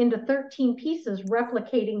serpent into 13 pieces,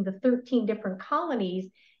 replicating the 13 different colonies,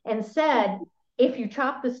 and said, if you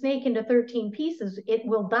chop the snake into 13 pieces, it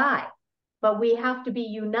will die. But we have to be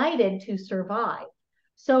united to survive.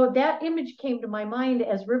 So that image came to my mind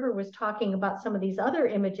as River was talking about some of these other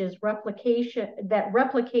images, replication that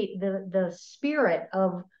replicate the spirit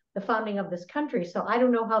of the founding of this country. So I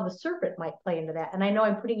don't know how the serpent might play into that. And I know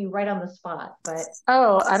I'm putting you right on the spot, but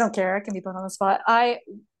Oh, I don't care. I can be put on the spot.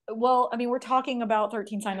 Well, I mean, we're talking about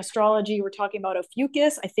 13 sign astrology. We're talking about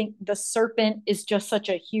Ophiuchus. I think the serpent is just such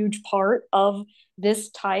a huge part of this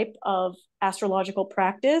type of astrological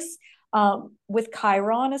practice. With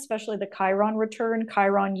Chiron, especially the Chiron return,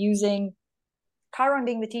 Chiron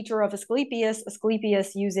being the teacher of Asclepius,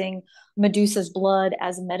 Asclepius using Medusa's blood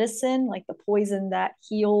as medicine, like the poison that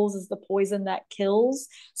heals is the poison that kills.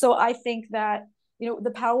 So I think that,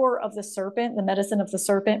 the power of the serpent, the medicine of the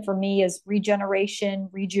serpent for me is regeneration,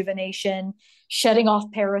 rejuvenation, shedding off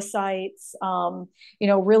parasites,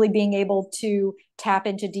 really being able to tap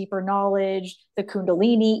into deeper knowledge, the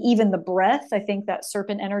Kundalini, even the breath. I think that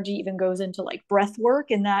serpent energy even goes into like breath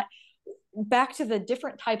work, and that back to the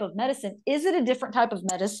different type of medicine. Is it a different type of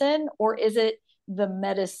medicine, or is it the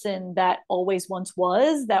medicine that always once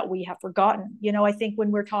was that we have forgotten? I think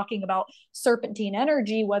when we're talking about serpentine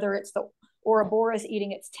energy, whether it's the Ouroboros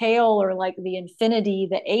eating its tail or like the infinity,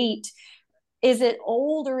 the eight, is it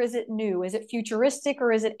old or is it new? Is it futuristic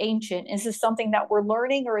or is it ancient? Is this something that we're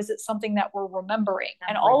learning or is it something that we're remembering?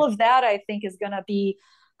 And all of that, I think, is going to be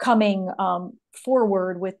coming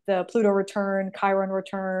forward with the Pluto return, Chiron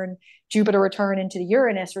return, Jupiter return into the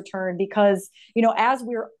Uranus return, because, as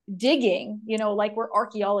we're digging, like we're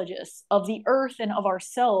archaeologists of the earth and of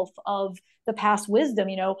ourself, of the past wisdom,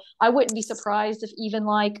 I wouldn't be surprised if even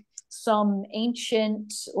like some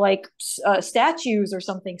ancient like statues or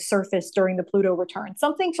something surfaced during the Pluto return,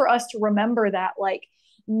 something for us to remember that like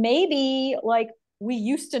maybe like we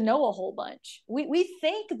used to know a whole bunch. We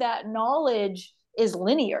think that knowledge is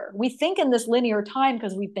linear. We think in this linear time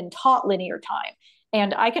because we've been taught linear time.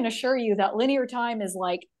 And I can assure you that linear time is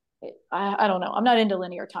like, I don't know. I'm not into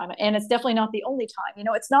linear time. And it's definitely not the only time.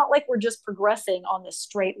 It's not like we're just progressing on this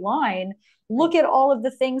straight line. Look at all of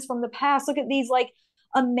the things from the past. Look at these like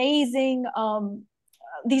amazing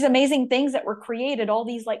things that were created, all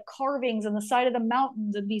these like carvings on the side of the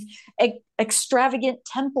mountains and these extravagant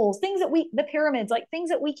temples, things that the pyramids, like things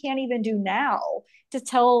that we can't even do now,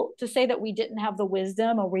 to say that we didn't have the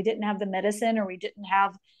wisdom or we didn't have the medicine or we didn't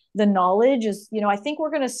have the knowledge is, I think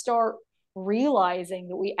we're going to start realizing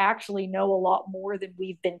that we actually know a lot more than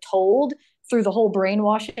we've been told through the whole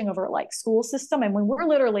brainwashing of our like school system. And when we're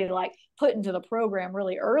literally like put into the program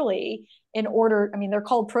really early in order, I mean, they're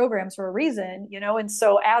called programs for a reason, and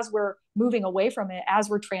so as we're moving away from it, as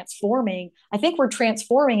we're transforming, I think we're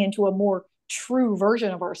transforming into a more true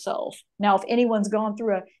version of ourselves. Now, if anyone's gone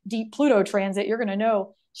through a deep Pluto transit, you're going to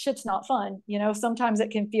know shit's not fun. Sometimes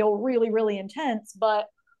it can feel really, really intense, but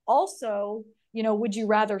also, would you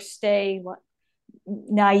rather stay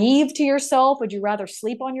naive to yourself? Would you rather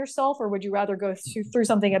sleep on yourself, or would you rather go through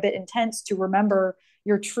something a bit intense to remember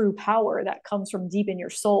your true power that comes from deep in your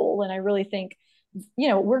soul? And I really think,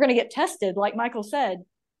 we're going to get tested. Like Michael said,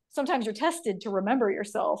 sometimes you're tested to remember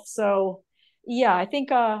yourself. So yeah, I think,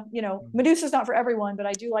 Medusa's not for everyone, but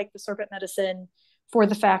I do like the serpent medicine for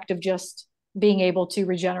the fact of just being able to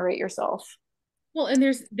regenerate yourself. Well, and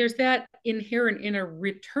there's that inherent in a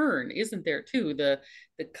return, isn't there too? The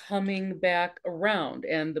coming back around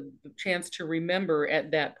and the chance to remember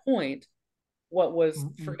at that point what was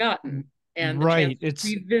forgotten, and the right. chance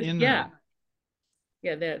It's inner.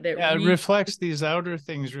 It reflects these outer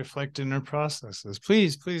things, reflect inner processes.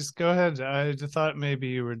 Please go ahead. I thought maybe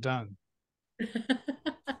you were done.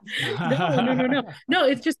 No,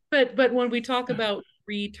 it's just, but when we talk about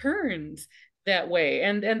returns that way,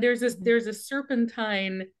 and there's a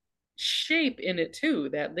serpentine shape in it too,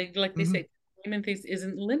 that they say time and things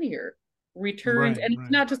isn't linear. returns, Right, and it's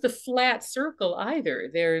right. not just a flat circle either.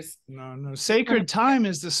 There's No. Sacred time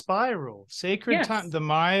is the spiral. Sacred time. yes, The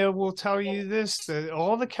Maya will tell you this, that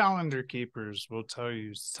all the calendar keepers will tell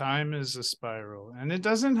you time is a spiral. And it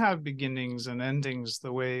doesn't have beginnings and endings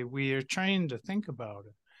the way we are trained to think about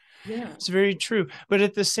it. yeah, It's very true. But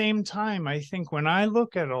at the same time, I think when I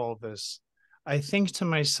look at all this, I think to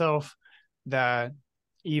myself that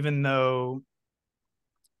even though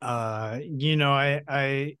I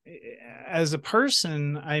as a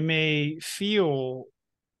person, I may feel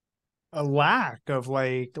a lack of,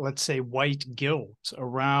 like, let's say, white guilt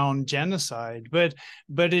around genocide, but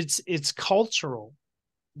it's cultural.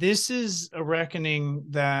 This is a reckoning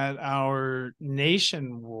that our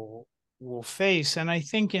nation will face. And I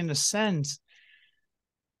think in a sense,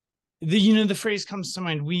 the phrase comes to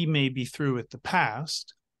mind, we may be through with the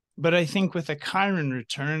past. But I think with a Chiron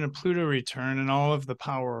return, a Pluto return, and all of the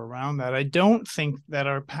power around that, I don't think that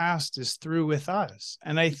our past is through with us.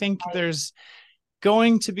 And I think there's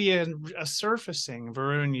going to be a surfacing.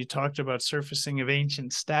 Verone, you talked about surfacing of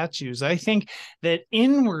ancient statues. I think that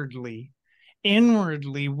inwardly,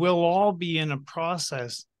 we'll all be in a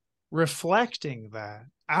process reflecting that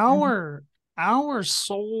our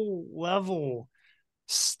soul level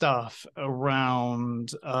stuff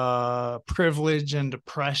around privilege and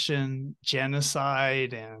oppression,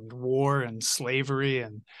 genocide and war and slavery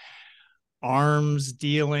and arms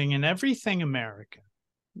dealing and everything American,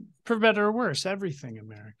 for better or worse, everything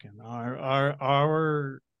American.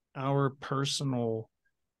 Our personal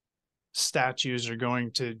statues are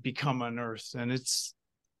going to become unearthed, and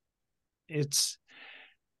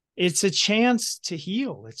it's a chance to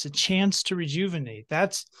heal. It's a chance to rejuvenate.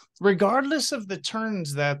 That's regardless of the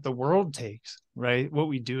turns that the world takes, right? What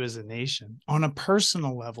we do as a nation on a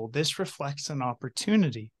personal level, this reflects an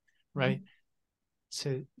opportunity, right?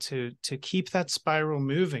 To keep that spiral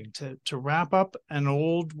moving, to wrap up an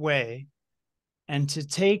old way and to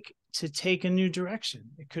take a new direction.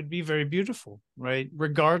 It could be very beautiful, right?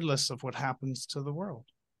 Regardless of what happens to the world.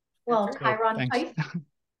 Well, So, Chiron thanks. Pisces.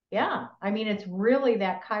 Yeah, I mean, it's really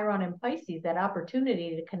that Chiron and Pisces, that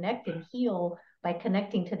opportunity to connect and heal by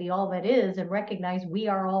connecting to the all that is and recognize we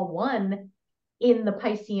are all one in the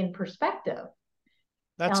Piscean perspective.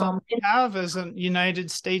 That's all we have as a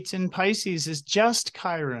United States in Pisces is just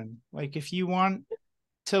Chiron. Like, if you want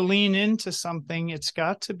to lean into something, it's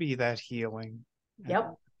got to be that healing.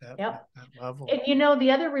 Yep. At that level. And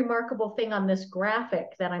the other remarkable thing on this graphic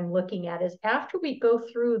that I'm looking at is after we go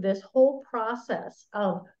through this whole process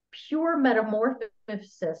of pure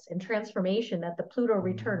metamorphosis and transformation that the Pluto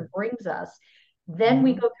return brings us, then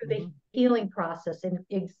we go through the healing process and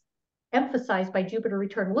emphasized by Jupiter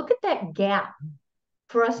return. Look at that gap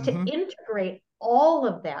for us to integrate all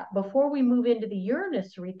of that before we move into the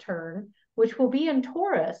Uranus return, which will be in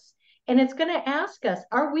Taurus. And it's going to ask us,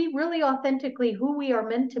 are we really authentically who we are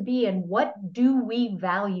meant to be? And what do we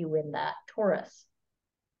value in that, Taurus?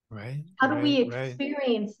 Right. How do we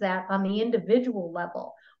experience that on the individual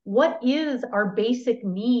level? What is our basic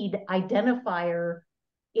need identifier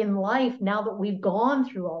in life now that we've gone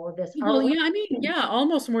through all of this? Well, yeah, I mean, yeah,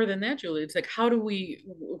 almost more than that, Julie. It's like,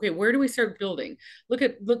 where do we start building? Look,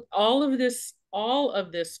 all of this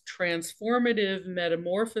transformative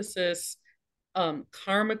metamorphosis,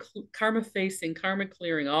 karma facing, karma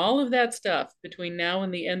clearing, all of that stuff between now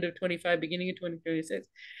and the end of 25, beginning of 2026.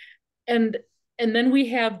 And then we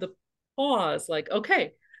have the pause, like,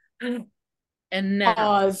 okay, and now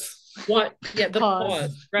pause. What? Yeah, the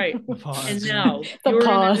pause, right? The pause. And now the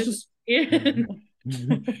pause.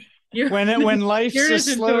 When life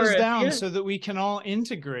just slows down, yeah. so that we can all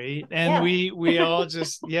integrate and we all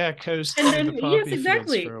just coast and through then, the poppy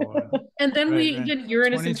fields for a while. And then we get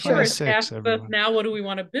Uranus and Taurus ask us, now what do we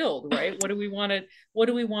want to build, right? What do we want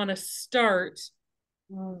to start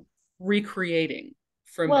recreating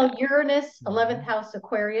from that? Uranus, 11th house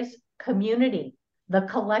Aquarius, community, the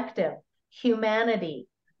collective, humanity.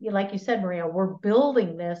 Like you said, Maria, we're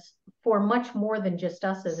building this for much more than just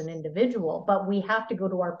us as an individual, but we have to go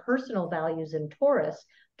to our personal values in Taurus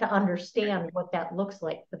to understand what that looks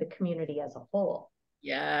like for the community as a whole.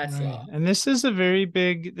 Yes. Right. And this is a very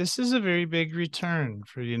big return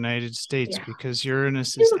for the United States because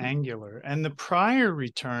Uranus is angular, and the prior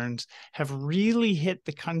returns have really hit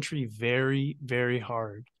the country very, very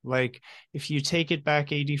hard. Like, if you take it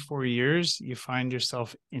back 84 years, you find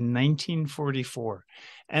yourself in 1944.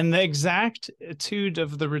 And the exactitude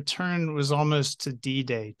of the return was almost to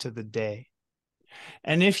D-Day, to the day.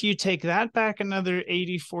 And if you take that back another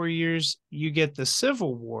 84 years, you get the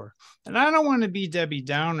Civil War. And I don't want to be Debbie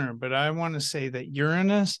Downer, but I want to say that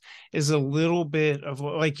Uranus is a little bit of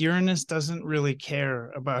like, Uranus doesn't really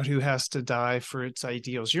care about who has to die for its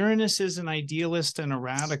ideals. Uranus is an idealist and a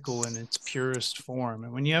radical in its purest form.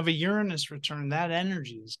 And when you have a Uranus return, that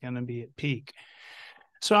energy is going to be at peak.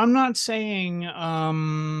 So I'm not saying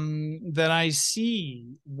that I see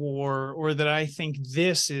war or that I think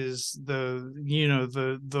this is the, you know,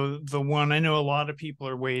 the one. I know a lot of people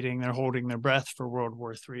are waiting, they're holding their breath for World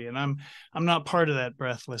War III, and I'm not part of that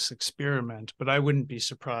breathless experiment, but I wouldn't be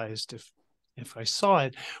surprised if I saw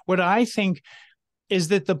it. What I think is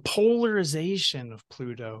that the polarization of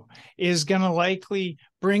Pluto is going to likely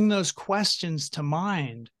bring those questions to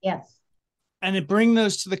mind. Yes. And it bring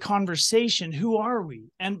those to the conversation. Who are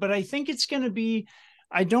we? But I think it's going to be,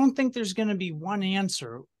 I don't think there's going to be one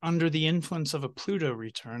answer under the influence of a Pluto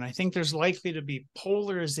return. I think there's likely to be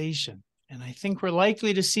polarization. And I think we're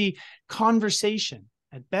likely to see conversation.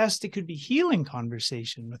 At best, it could be healing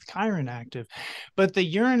conversation with Chiron active. But the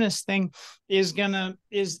Uranus thing is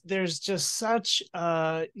there's just such,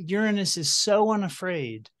 Uranus is so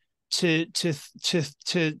unafraid to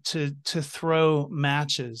throw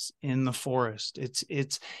matches in the forest. It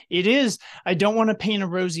is, I don't want to paint a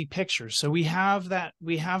rosy picture. So we have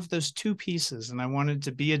those two pieces, and I wanted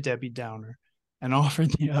to be a Debbie Downer and offer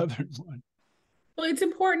the other one. Well, it's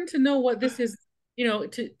important to know what this is, you know,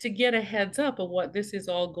 to get a heads up of what this is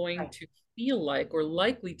all going to feel like or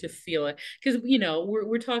likely to feel like. Because, you know,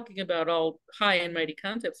 we're talking about all high and mighty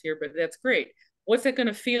concepts here, but that's great. What's it going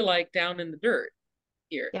to feel like down in the dirt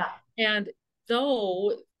here? Yeah. And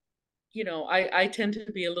though, you know, I tend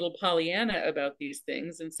to be a little Pollyanna about these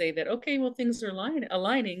things and say that, okay, well, things are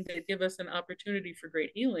aligning to give us an opportunity for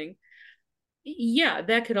great healing. Yeah,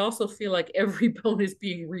 that could also feel like every bone is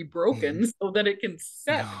being rebroken so that it can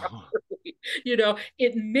set properly. You know,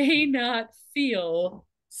 it may not feel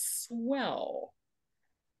swell.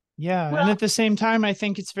 Yeah. Well, and at the same time, I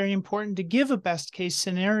think it's very important to give a best case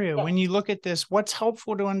scenario. yeah. When you look at this, what's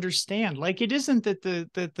helpful to understand? Like, it isn't that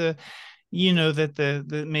the you know, that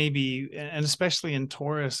the maybe, and especially in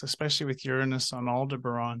Taurus, especially with Uranus on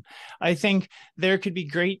Aldebaran, I think there could be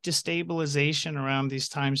great destabilization around these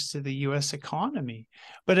times to the U.S. economy.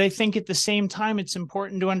 But I think at the same time, it's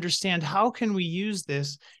important to understand, how can we use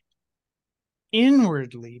this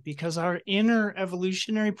inwardly, because our inner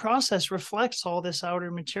evolutionary process reflects all this outer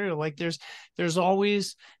material. Like, there's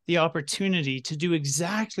always the opportunity to do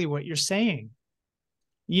exactly what you're saying.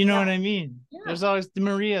 You know what I mean? Yeah. There's always the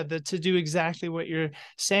Maria, to do exactly what you're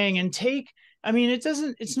saying, and I mean,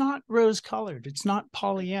 it's not rose colored. It's not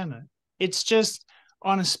Pollyanna. It's just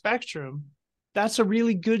on a spectrum. That's a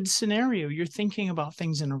really good scenario. You're thinking about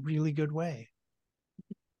things in a really good way.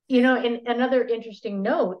 You know, and another interesting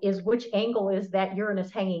note is, which angle is that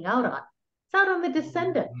Uranus hanging out on? It's out on the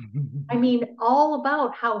descendant. I mean, all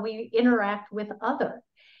about how we interact with other.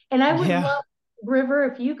 And I would love, River,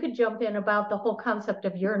 if you could jump in about the whole concept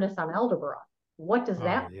of Uranus on Aldebaran. What does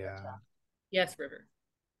that mean? Yes, River.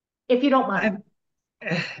 If you don't mind.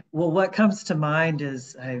 Well, what comes to mind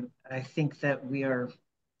is I think that we are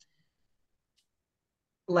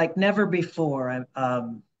like never before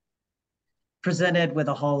presented with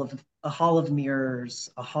a hall of mirrors,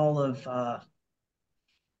 a hall of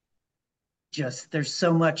just, there's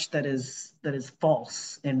so much that is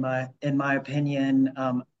false in my opinion,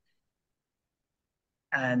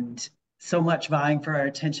 and so much vying for our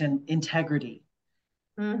attention. Integrity.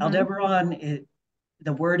 Aldebaran,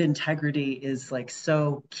 the word integrity is like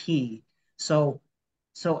so key. So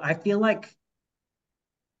I feel like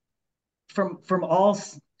from all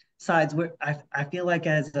sides, I feel like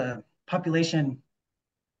as a population,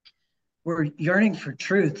 we're yearning for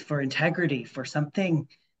truth, for integrity, for something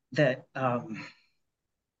that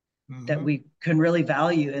that we can really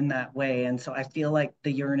value in that way. And so I feel like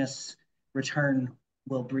the Uranus return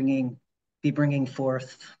will be bringing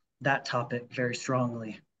forth that topic very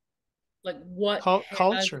strongly. Like, what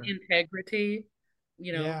culture, integrity,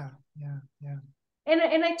 you know? Yeah. And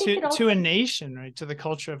I think to a nation, right? To the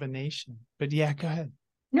culture of a nation. But yeah, go ahead.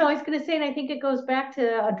 No, I was going to say, and I think it goes back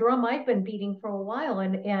to a drum I've been beating for a while,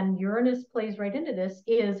 and Uranus plays right into this,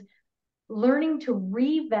 is learning to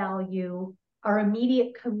revalue our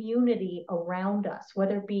immediate community around us,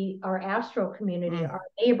 whether it be our astro community, our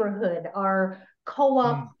neighborhood, our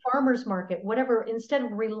co-op, farmers market, whatever, instead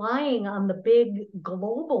of relying on the big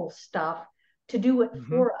global stuff to do it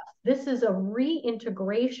for us. This is a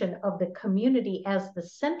reintegration of the community as the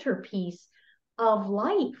centerpiece of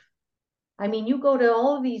life. I mean, you go to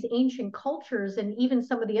all of these ancient cultures and even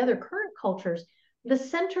some of the other current cultures, the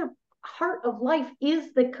center heart of life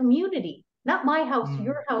is the community, not my house,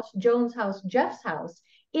 your house, Joan's house, Jeff's house.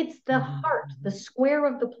 It's the heart, the square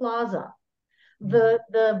of the plaza,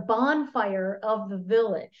 the bonfire of the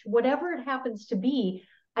village, whatever it happens to be.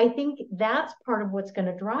 I think that's part of what's going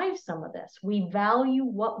to drive some of this. We value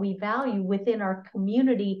what we value within our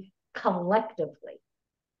community collectively.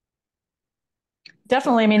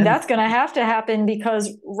 Definitely. I mean, that's going to have to happen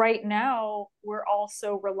because right now we're all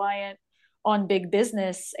so reliant on big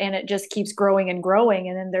business and it just keeps growing and growing.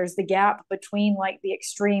 And then there's the gap between like the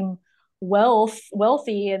extreme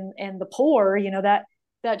wealthy and the poor, you know,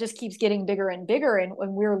 that just keeps getting bigger and bigger. And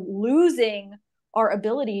when we're losing our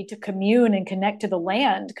ability to commune and connect to the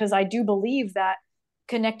land, because I do believe that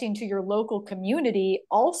connecting to your local community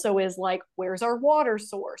also is like, where's our water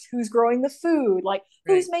source? Who's growing the food? Like,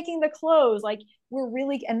 who's making the clothes? Like, we're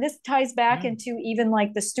really, and this ties back into even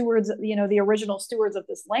like the stewards, you know, the original stewards of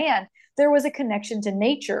this land. There was a connection to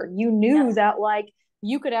nature. You knew that like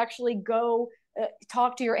you could actually go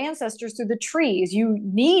talk to your ancestors through the trees. You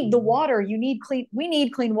need the water. You need clean. We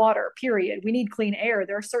need clean water. Period. We need clean air.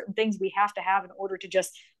 There are certain things we have to have in order to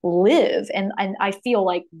just live. And I feel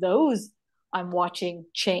like those I'm watching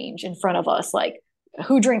change in front of us. Like,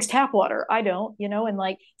 who drinks tap water? I don't, you know, and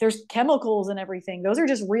like there's chemicals and everything. Those are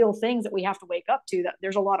just real things that we have to wake up to, that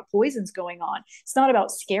there's a lot of poisons going on. It's not about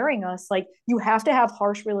scaring us. Like, you have to have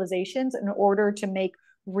harsh realizations in order to make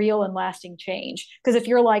real and lasting change. Because if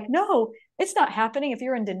you're like, no, it's not happening, if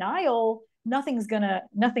you're in denial, nothing's gonna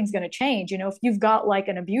change. You know, if you've got like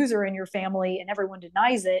an abuser in your family and everyone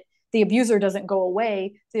denies it, the abuser doesn't go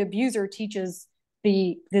away. The abuser teaches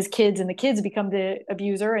his kids, and the kids become the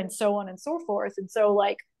abuser, and so on and so forth. And so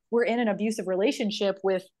like we're in an abusive relationship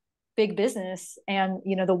with big business and,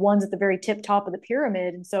 you know, the ones at the very tip top of the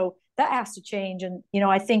pyramid. And so that has to change. And, you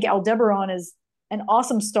know, I think Aldebaran is an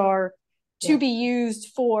awesome star to be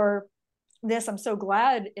used for this. I'm so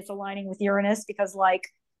glad it's aligning with Uranus, because like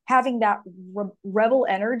having that rebel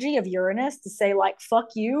energy of Uranus to say like, fuck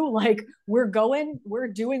you, like we're doing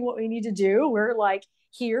what we need to do. We're like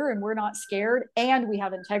here and we're not scared and we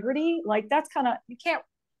have integrity. Like that's kind of,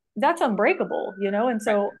 that's unbreakable, you know? And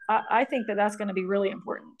so I think that that's going to be really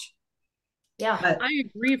important. Yeah. I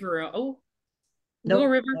agree, Vera. Oh, no, go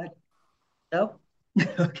River. No.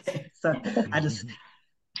 Okay. So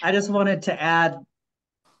I just wanted to add,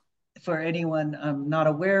 for anyone not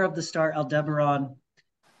aware of the star Aldebaran,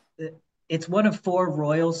 it's one of 4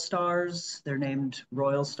 royal stars. They're named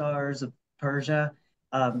royal stars of Persia.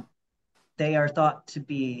 They are thought to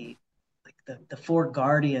be like the 4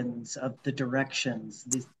 guardians of the directions.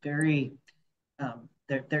 These very,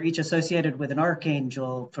 they're each associated with an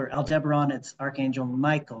archangel. For Aldebaran, it's Archangel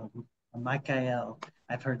Michael, or Michael,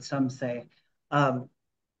 I've heard some say.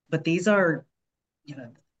 But these are, you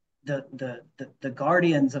know, the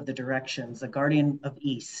guardians of the directions, the guardian of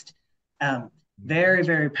East. Very,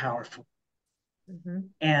 very powerful.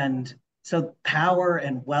 And so power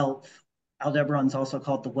and wealth, Aldebaran's also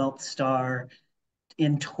called the wealth star.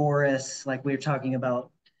 In Taurus, like we were talking about,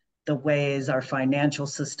 the ways our financial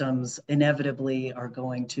systems inevitably are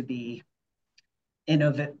going to be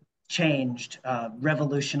changed,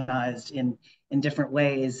 revolutionized in different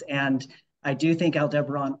ways. And I do think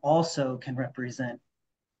Aldebaran also can represent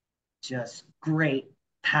just great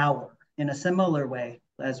power in a similar way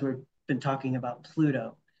as we've been talking about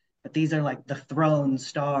Pluto. But these are like the throne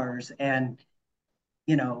stars. And,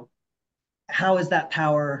 you know, how is that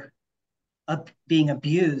power being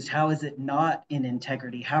abused? How is it not in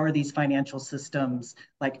integrity? How are these financial systems,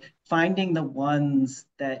 like finding the ones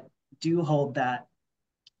that do hold that,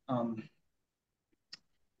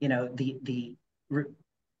 you know, the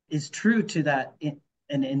is true to that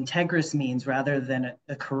an integrous means rather than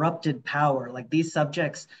a corrupted power. Like these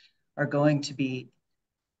subjects are going to be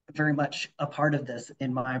very much a part of this,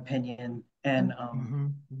 in my opinion. And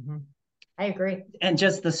I agree. And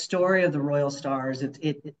just the story of the royal stars,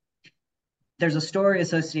 there's a story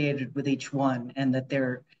associated with each one, and that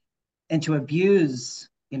and to abuse,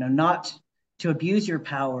 you know, not to abuse your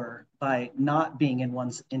power by not being in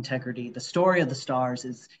one's integrity. The story of the stars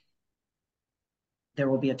is there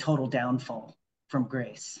will be a total downfall from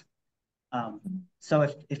grace. So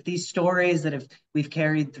if these stories that we've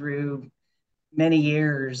carried through many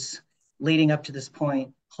years leading up to this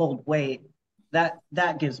point hold weight, that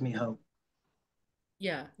gives me hope.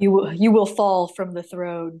 Yeah. You will fall from the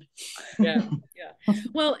throne. Yeah.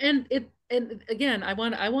 Well, and again, I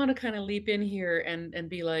want to kind of leap in here and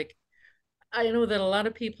be like, I know that a lot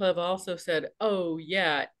of people have also said, oh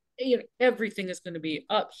yeah, you know, everything is going to be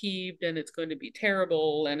upheaved and it's going to be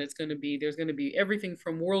terrible and there's going to be everything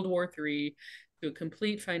from World War III to a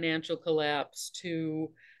complete financial collapse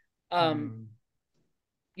to um,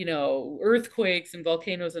 earthquakes and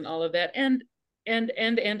volcanoes and all of that. And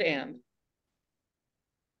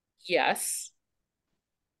yes,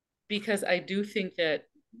 because I do think that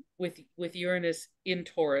with Uranus in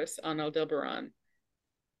Taurus on Aldebaran,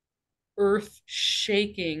 earth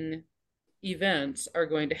shaking events are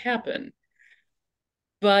going to happen.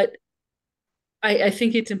 But I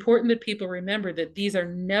think it's important that people remember that these are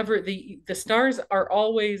never the stars are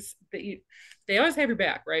always they always have your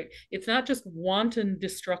back, right? It's not just wanton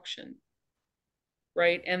destruction,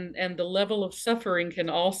 right? And the level of suffering can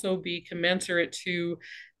also be commensurate to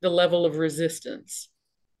the level of resistance.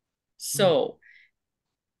 So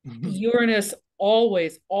Uranus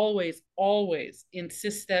always, always, always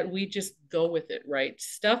insists that we just go with it, right?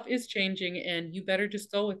 Stuff is changing and you better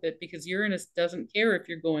just go with it because Uranus doesn't care if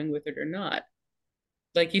you're going with it or not.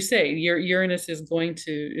 Like you say, your Uranus is going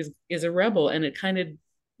to is a rebel and it kind of,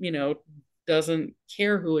 doesn't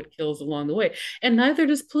care who it kills along the way. And neither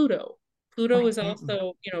does Pluto. Pluto is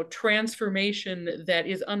also, transformation that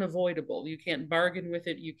is unavoidable. You can't bargain with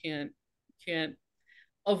it. You can't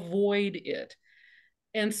avoid it.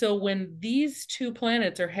 And so when these two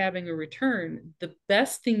planets are having a return, the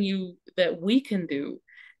best thing that we can do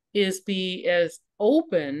is be as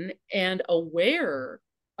open and aware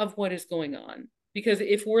of what is going on. Because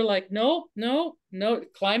if we're like, no,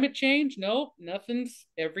 climate change, no,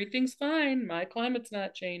 everything's fine. My climate's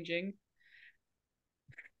not changing.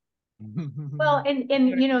 Well, and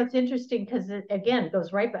it's interesting because it again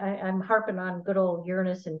goes right. I'm harping on good old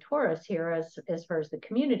Uranus and Taurus here as far as the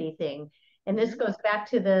community thing, and this goes back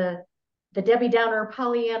to the Debbie Downer,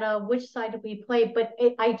 Pollyanna. Which side do we play? But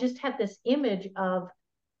I just had this image of,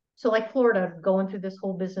 so like Florida going through this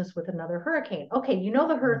whole business with another hurricane. Okay,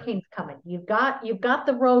 the hurricane's coming. You've got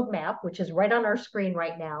the roadmap, which is right on our screen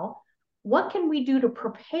right now. What can we do to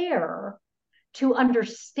prepare to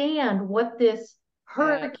understand what this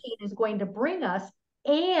hurricane is going to bring us,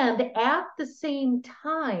 and at the same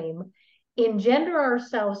time engender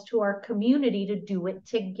ourselves to our community to do it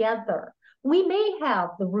together? We may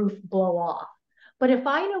have the roof blow off, but if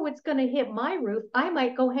I know it's going to hit my roof, I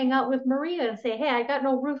might go hang out with Maria and say, hey, I got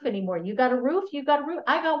no roof anymore. You got a roof? You got a roof?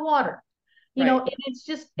 I got water. And it's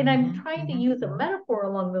just, and I'm trying to use a metaphor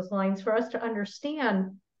along those lines for us to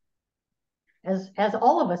understand, as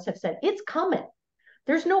all of us have said, it's coming.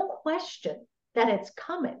 There's no question that it's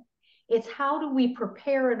coming. It's how do we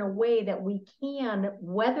prepare in a way that we can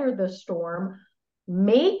weather the storm,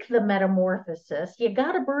 make the metamorphosis. You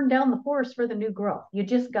got to burn down the forest for the new growth. You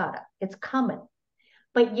just got to. It's coming.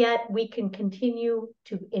 But yet we can continue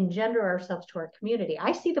to engender ourselves to our community.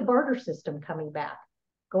 I see the barter system coming back,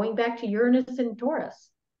 going back to Uranus and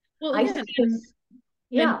Taurus. Well, I see this,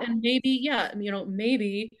 and maybe,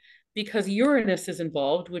 maybe because Uranus is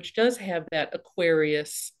involved, which does have that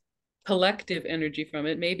Aquarius collective energy from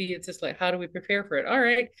it. Maybe it's just like, how do we prepare for it? All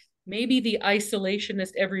right, maybe the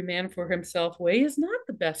isolationist, every man for himself way is not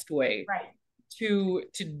the best way to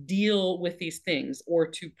deal with these things, or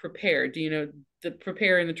to prepare. To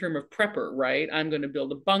prepare in the term of prepper, right? I'm going to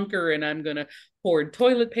build a bunker and I'm going to hoard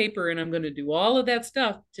toilet paper and I'm going to do all of that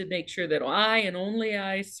stuff to make sure that I and only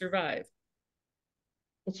I survive.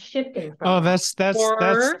 It's shifting from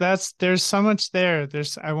that's there's so much there.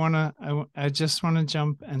 I just want to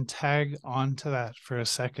jump and tag onto that for a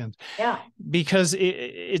second. Yeah. Because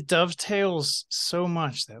it dovetails so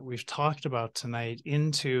much that we've talked about tonight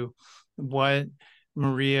into what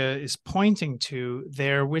Maria is pointing to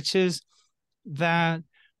there, which is that,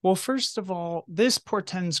 well, first of all, this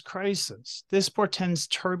portends crisis. This portends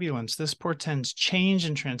turbulence. This portends change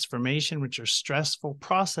and transformation, which are stressful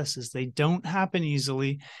processes. They don't happen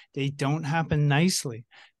easily. They don't happen nicely.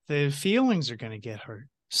 The feelings are going to get hurt.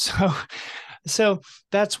 So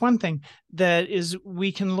that's one thing that is,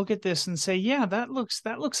 we can look at this and say, yeah, that looks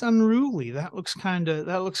unruly. That looks kind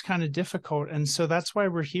of difficult. And so that's why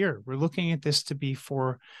we're here. We're looking at this to be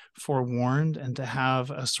forewarned and to have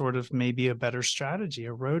a sort of maybe a better strategy,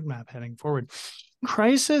 a roadmap heading forward.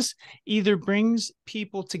 Crisis either brings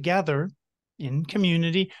people together in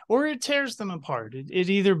community, or it tears them apart. It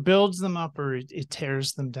either builds them up or it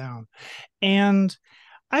tears them down. And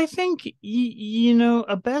I think,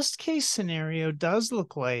 a best case scenario does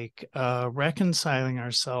look like reconciling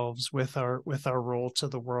ourselves with our role to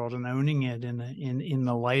the world and owning it in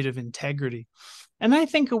the light of integrity. And I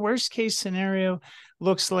think a worst case scenario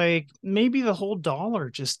looks like maybe the whole dollar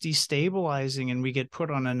just destabilizing and we get put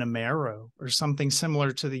on a numero or something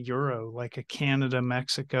similar to the euro, like a Canada,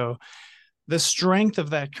 Mexico. The strength of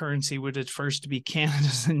that currency would at first be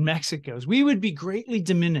Canada's and Mexico's. We would be greatly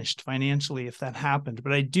diminished financially if that happened,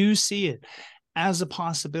 but I do see it as a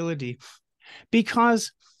possibility,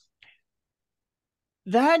 because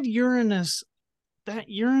that Uranus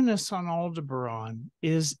on Aldebaran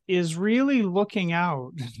is really looking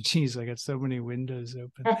out. Geez, I got so many windows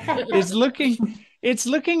open. It's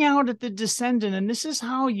looking out at the descendant, and this is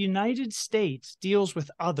how United States deals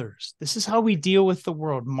with others. This is how we deal with the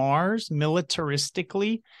world. Mars,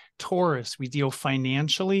 militaristically. Taurus, we deal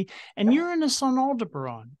financially. And Uranus on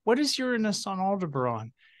Aldebaran. What is Uranus on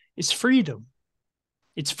Aldebaran? It's freedom.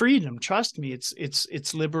 It's freedom. Trust me,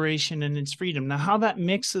 it's liberation and it's freedom. Now, how that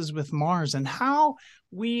mixes with Mars and how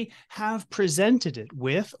we have presented it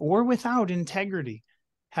with or without integrity.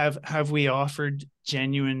 Have we offered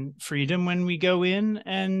genuine freedom when we go in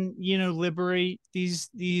and, liberate these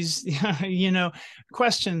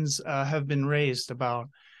questions have been raised about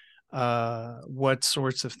what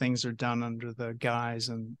sorts of things are done under the guise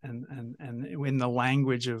and in the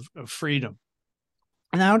language of freedom.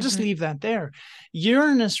 And I'll just leave that there.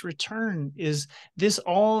 Uranus return is this,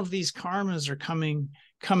 all of these karmas are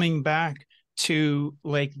coming back to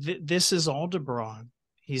like, this is Aldebaran.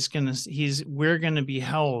 We're going to be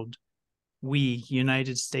held, we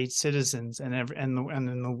United States citizens and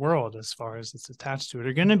in the world, as far as it's attached to it,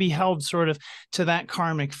 are going to be held sort of to that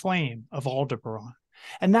karmic flame of Aldebaran.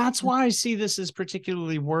 And that's why I see this as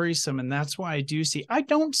particularly worrisome. And that's why I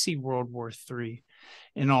don't see World War III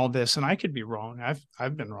in all this. And I could be wrong.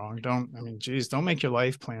 I've been wrong. Don't make your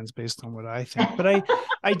life plans based on what I think. But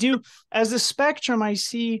I do, as a spectrum, I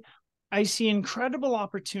see incredible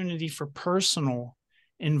opportunity for personal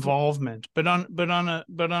involvement. But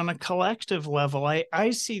on a collective level, I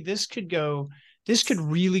see this could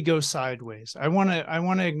really go sideways. I want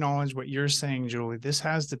to acknowledge what you're saying, Julie. This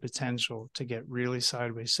has the potential to get really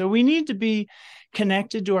sideways. So we need to be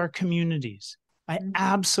connected to our communities. I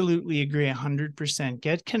absolutely agree 100%.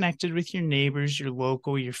 Get connected with your neighbors, your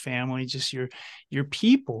local, your family, just your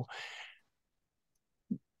people.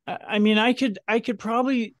 I mean, I could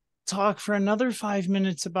probably talk for another 5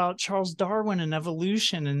 minutes about Charles Darwin and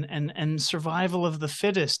evolution and survival of the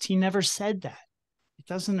fittest. He never said that. It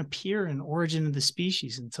doesn't appear in Origin of the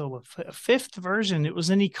Species until a fifth version. It was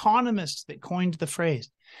an economist that coined the phrase.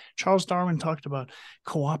 Charles Darwin talked about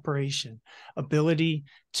cooperation, ability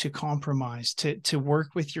to compromise, to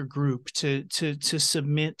work with your group, to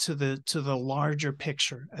submit to the larger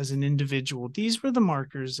picture as an individual. These were the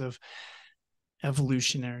markers of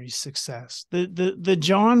evolutionary success. The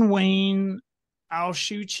John Wayne, I'll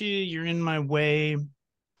shoot you, you're in my way,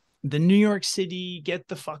 the New York City, get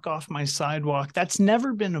the fuck off my sidewalk, that's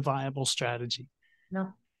never been a viable strategy.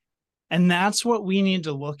 No. And that's what we need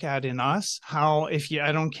to look at in us. How,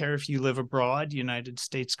 I don't care if you live abroad, United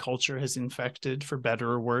States culture has infected, for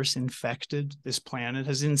better or worse, this planet,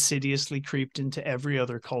 has insidiously creeped into every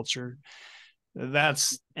other culture.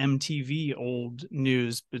 That's MTV old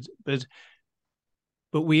news, but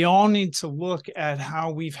we all need to look at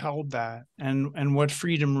how we've held that and what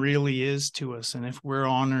freedom really is to us. And if we're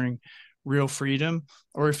honoring real freedom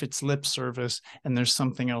or if it's lip service and there's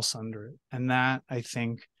something else under it. And that, I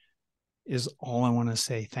think, is all I want to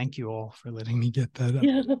say. Thank you all for letting me get that up.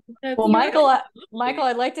 Yeah, well, Michael,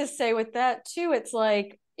 I'd like to say with that too, it's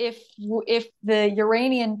like if the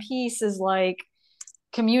Uranian piece is like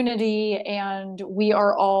community and we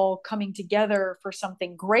are all coming together for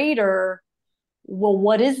something greater, well,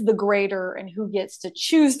 what is the greater and who gets to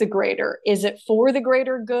choose the greater? Is it for the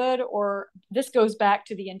greater good? Or this goes back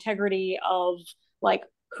to the integrity of like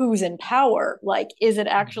who's in power? Like, is it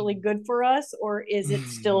actually good for us, or is it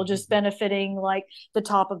still just benefiting like the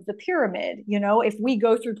top of the pyramid? If we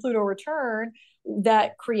go through Pluto return,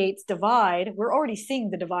 that creates divide. We're already seeing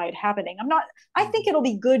the divide happening. I think it'll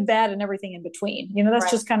be good, bad, and everything in between. That's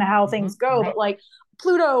right. Just kind of how things go. Right. But like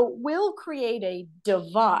Pluto will create a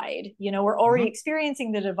divide. We're already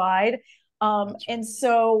experiencing the divide. Right. And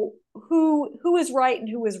so who is right and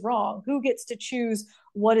who is wrong? Who gets to choose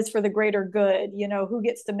what is for the greater good? Who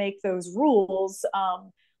gets to make those rules?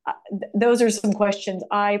 Those are some questions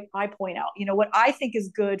I point out. What I think is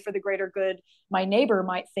good for the greater good, my neighbor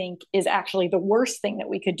might think is actually the worst thing that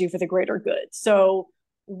we could do for the greater good. So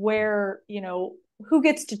who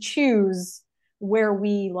gets to choose where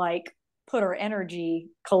we like put our energy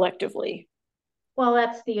collectively? Well,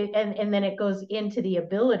 that's and then it goes into the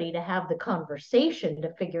ability to have the conversation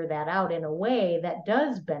to figure that out in a way that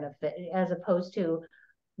does benefit, as opposed to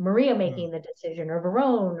Maria making the decision, or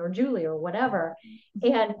Verone or Julie or whatever.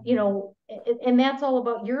 And, and that's all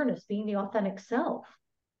about Uranus being the authentic self,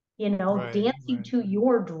 right, dancing to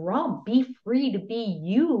your drum. Be free to be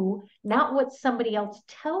you, not what somebody else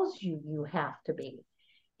tells you you have to be.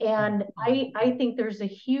 And I think there's the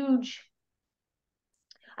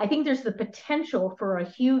potential for a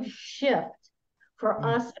huge shift For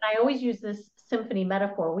us, and I always use this symphony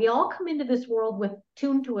metaphor, we all come into this world with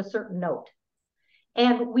tuned to a certain note.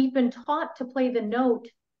 And we've been taught to play the note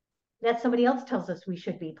that somebody else tells us we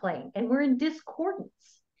should be playing. And we're in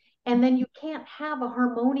discordance. And then you can't have a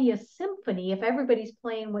harmonious symphony if everybody's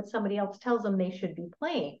playing what somebody else tells them they should be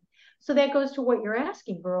playing. So that goes to what you're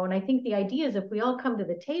asking, Verone. And I think the idea is if we all come to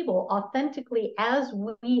the table authentically as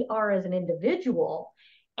we are as an individual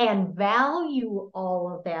and value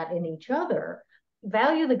all of that in each other,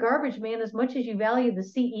 value the garbage man as much as you value the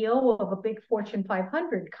CEO of a big Fortune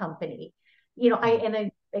 500 company. You know,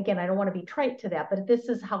 again, I don't want to be trite to that, but this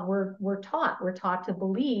is how we're taught. We're taught to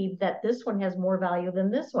believe that this one has more value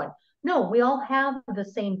than this one. No, we all have the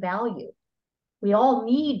same value. We all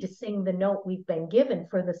need to sing the note we've been given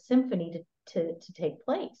for the symphony to take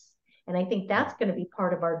place. And I think that's going to be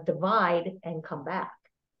part of our divide and come back.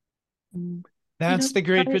 That's the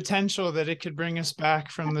great potential, that it could bring us back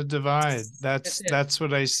from the divide. That's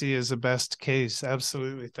what I see as a best case.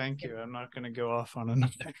 Absolutely. Thank you. I'm not going to go off on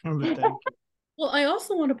another one, but thank you. Well, I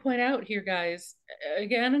also want to point out here, guys,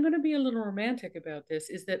 again, I'm going to be a little romantic about this,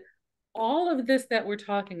 is that all of this that we're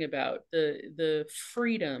talking about, the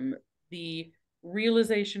freedom, the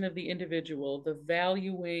realization of the individual, the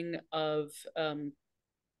valuing of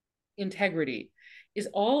integrity, is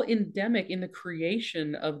all endemic in the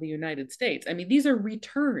creation of the United States. I mean, these are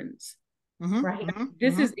returns, right?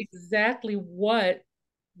 This is exactly what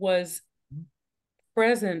was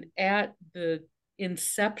present at the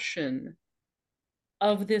inception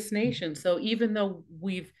of this nation. So even though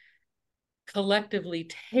we've collectively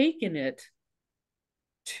taken it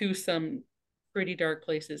to some pretty dark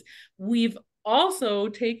places, we've also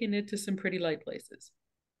taken it to some pretty light places.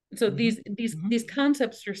 So these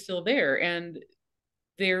concepts are still there, and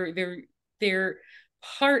they're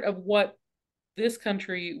part of what this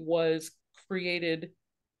country was created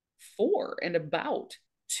for and about,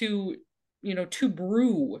 to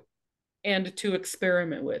brew and to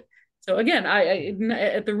experiment with. So again, I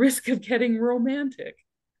at the risk of getting romantic,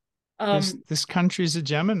 this country's a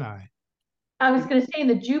Gemini. I was going to say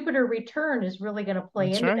the Jupiter return is really going to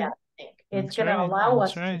play into that. I think it's going to allow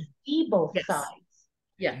us to see both sides.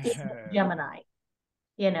 Yes, Gemini.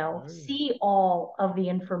 See all of the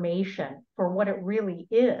information for what it really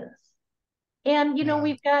is. And,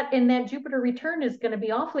 we've got, and that Jupiter return is going to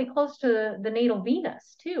be awfully close to the natal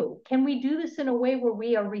Venus too. Can we do this in a way where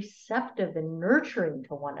we are receptive and nurturing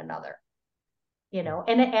to one another?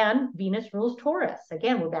 And Venus rules Taurus.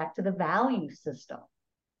 Again, we're back to the value system,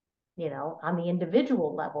 on the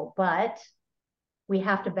individual level, but we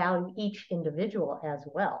have to value each individual as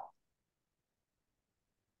well.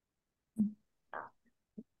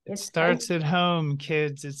 It starts at home,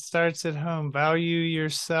 kids. It starts at home. Value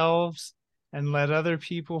yourselves and let other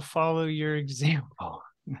people follow your example.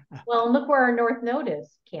 Well, look where our North Node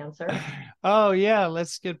is, Cancer. Oh, yeah.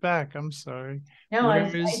 Let's get back. I'm sorry. No,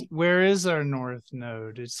 where is our North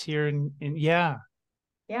Node? It's here in the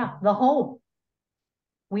home.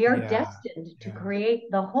 We are destined to create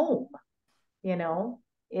the home.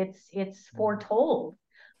 It's foretold.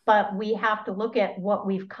 But we have to look at what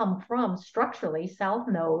we've come from structurally, South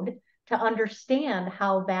Node, to understand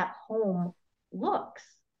how that home looks.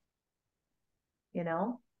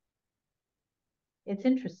 It's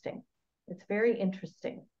interesting. It's very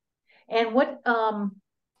interesting. And what and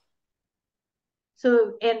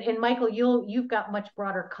Michael, you've got much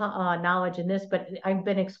broader knowledge in this, but I've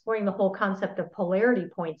been exploring the whole concept of polarity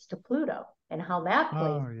points to Pluto and how that plays.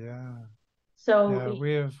 Oh yeah. So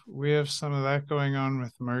we have some of that going on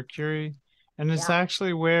with Mercury, and it's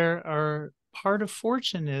actually where our part of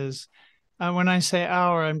fortune is. When I say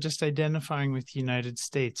our, I'm just identifying with the United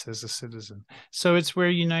States as a citizen. So it's where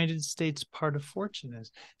United States part of fortune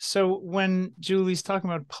is. So when Julie's talking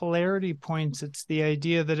about polarity points, it's the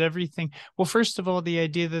idea that everything, well, first of all, the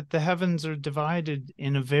idea that the heavens are divided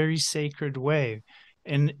in a very sacred way,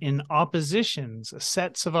 in oppositions,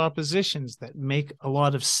 sets of oppositions that make a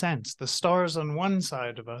lot of sense. The stars on one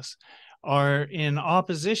side of us are in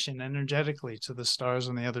opposition energetically to the stars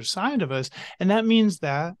on the other side of us. And that means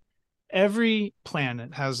that every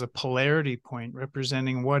planet has a polarity point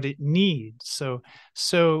representing what it needs.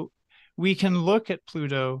 So we can look at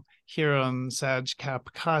Pluto here on Sag Cap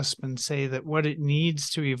cusp and say that what it needs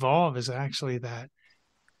to evolve is actually that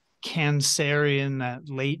Cancerian, that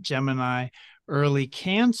late Gemini, early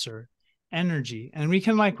Cancer energy. And we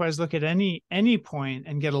can likewise look at any point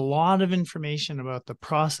and get a lot of information about the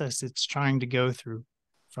process it's trying to go through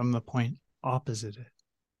from the point opposite it.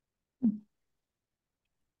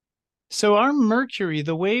 So our Mercury,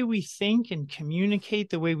 the way we think and communicate,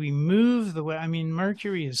 the way we move, the way, I mean,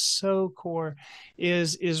 Mercury is so core,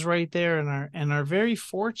 is right there. And our very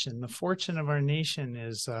fortune, the fortune of our nation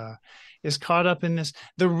is caught up in this,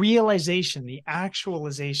 the realization, the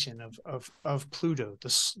actualization of Pluto,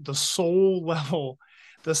 the soul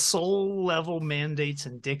level mandates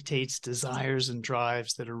and dictates, desires and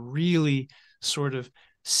drives that are really sort of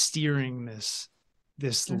steering this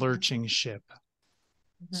lurching ship.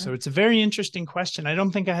 So it's a very interesting question. I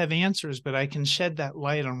don't think I have answers, but I can shed that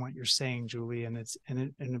light on what you're saying, Julie. And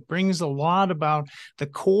it brings a lot about the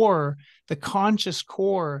core, the conscious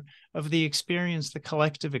core of the experience, the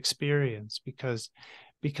collective experience, because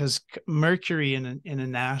Mercury in a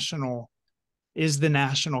national is the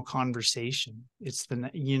national conversation. It's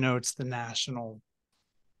the, it's the national.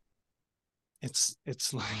 It's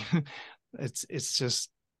like it's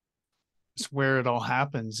just, it's where it all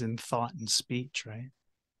happens in thought and speech, right?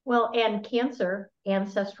 Well, and Cancer,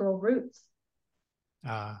 ancestral roots.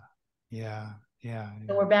 Yeah. So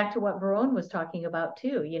we're back to what Verone was talking about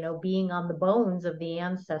too, being on the bones of the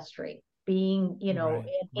ancestry, being,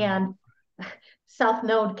 and South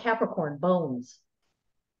Node Capricorn bones.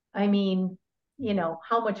 I mean,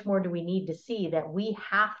 how much more do we need to see that we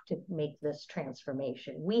have to make this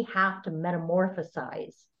transformation? We have to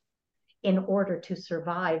metamorphosize in order to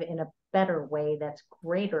survive in a better way that's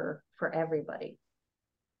greater for everybody.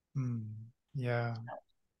 Yeah.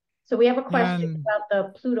 So we have a question about the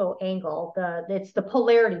Pluto angle. It's the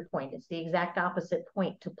polarity point. It's the exact opposite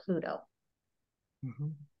point to Pluto.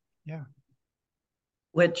 Yeah.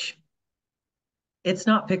 Which it's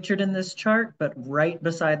not pictured in this chart, but right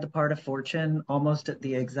beside the part of fortune, almost at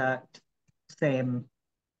the exact same,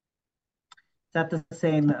 it's at the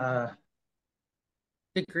same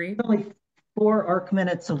degree. Only 4 arc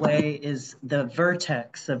minutes away is the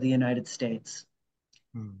vertex of the United States.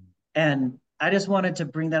 And I just wanted to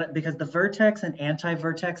bring that up because the vertex and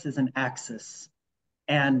anti-vertex is an axis.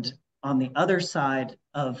 And on the other side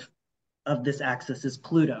of this axis is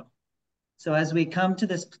Pluto. So as we come to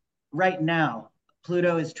this right now,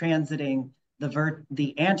 Pluto is transiting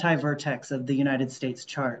the anti-vertex of the United States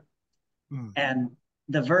chart. And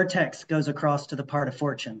the vertex goes across to the part of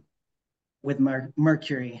fortune with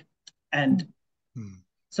Mercury. And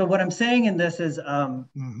so what I'm saying in this is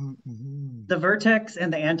the vertex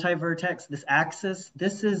and the anti-vertex, this axis,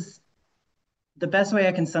 this is the best way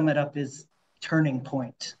I can sum it up is turning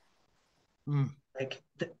point. Like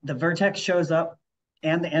the vertex shows up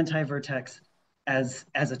and the anti-vertex as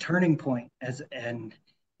a turning point, and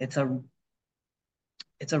it's a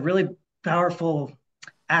really powerful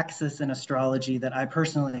axis in astrology that I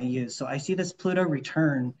personally use. So I see this Pluto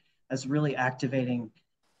return as really activating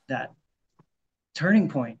that turning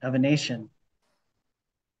point of a nation.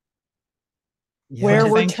 Yeah.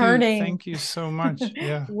 Where we're turning. Thank you so much.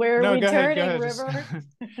 Yeah. Where are we turning, River?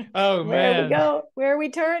 Oh, man. Where are we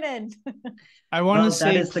turning? I want to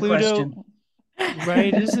say that is Pluto,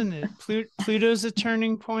 right? Isn't it? Pluto's a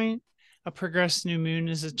turning point. A progressed new moon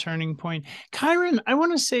is a turning point. Chiron, I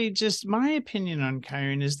want to say just my opinion on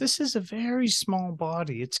Chiron is this is a very small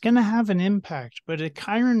body. It's going to have an impact, but a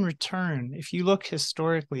Chiron return, if you look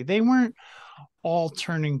historically, they weren't all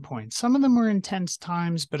turning points. Some of them were intense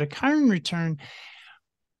times, but a Chiron return,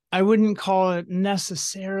 I wouldn't call it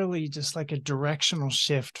necessarily just like a directional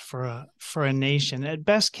shift for a nation. At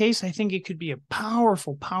best case, I think it could be a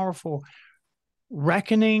powerful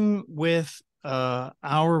reckoning with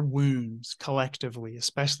our wounds collectively,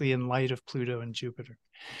 especially in light of Pluto and Jupiter.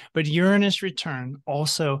 But Uranus return,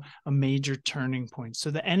 also a major turning point.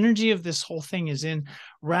 So the energy of this whole thing is in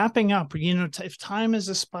wrapping up, if time is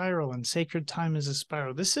a spiral and sacred time is a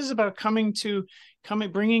spiral, this is about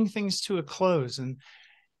bringing things to a close and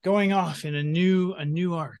going off in a new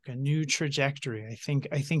arc, a new trajectory. I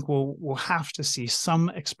think we'll have to see some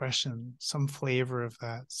expression, some flavor of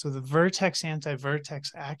that. So the vertex,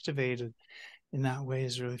 anti-vertex activated in that way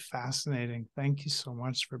is really fascinating. Thank you so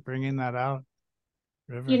much for bringing that out,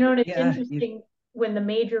 River. And it's interesting when the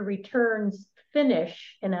major returns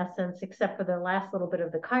finish, in essence, except for the last little bit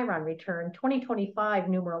of the Chiron return, 2025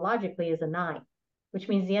 numerologically is a 9, which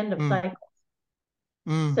means the end of cycles.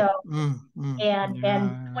 And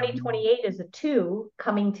 2028 is a 2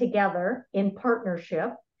 coming together in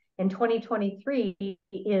partnership, and 2023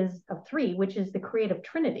 is a 3, which is the creative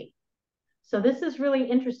trinity. So this is really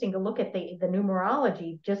interesting to look at the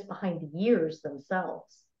numerology just behind the years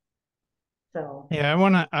themselves. So yeah,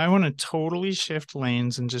 I want to totally shift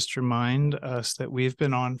lanes and just remind us that we've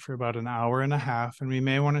been on for about an hour and a half, and we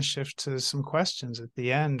may want to shift to some questions at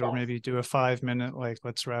the end, or maybe do a 5-minute, like,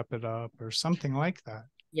 let's wrap it up or something like that.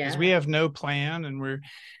 Because we have no plan, and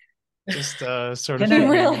Just sort Can of I- We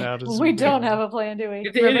figuring it really, out as we go. don't have a plan, do we?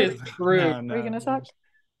 It River, is true. are you gonna talk?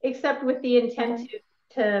 Except with the intent Okay.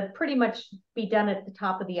 to pretty much be done at the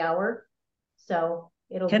top of the hour. So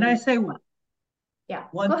it'll Can be, I say yeah.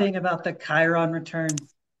 one thing about the Chiron return?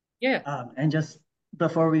 Yeah. And just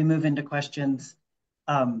before we move into questions,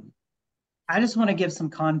 I just want to give some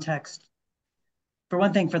context. For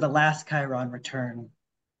one thing, for the last Chiron return,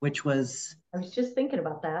 which was I was just thinking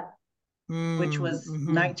about that.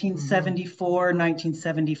 1974,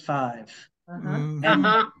 1975. Uh-huh.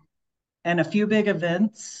 And and a few big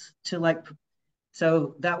events to like,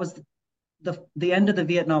 so that was the end of the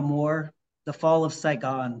Vietnam War, the fall of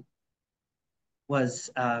Saigon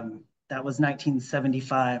was that was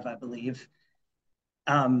 1975, I believe.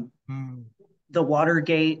 The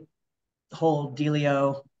Watergate whole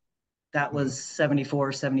dealio, that was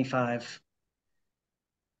 74, 75.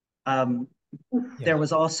 There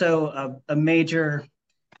was also a major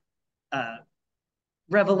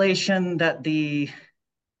revelation that the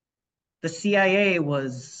CIA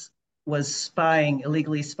was spying,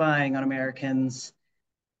 illegally spying on Americans.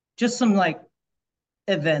 Just some like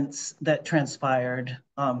events that transpired.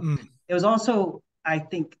 It was also, I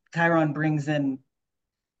think, Chiron brings in,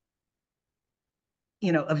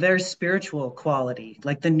 a very spiritual quality.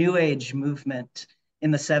 Like the New Age movement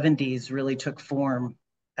in the 70s really took form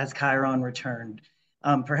as Chiron returned.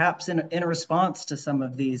 Perhaps in a response to some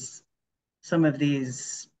of these,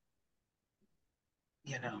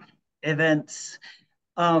 events.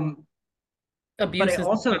 Abuses but I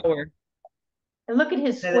also, of power. And look at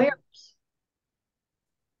his squares.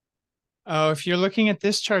 Oh, if you're looking at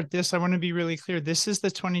this chart, I want to be really clear. This is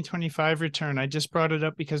the 2025 return. I just brought it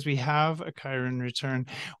up because we have a Chiron return.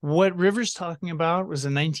 What River's talking about was a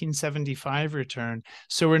 1975 return.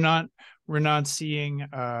 So we're not seeing,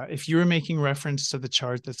 if you were making reference to the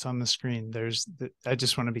chart that's on the screen, I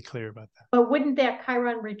just want to be clear about that. But wouldn't that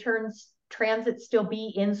Chiron returns transit still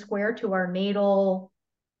be in square to our natal?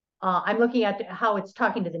 I'm looking at how it's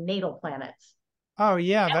talking to the natal planets. Oh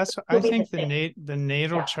yeah, I think the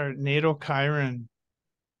natal chart, natal Chiron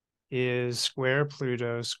is square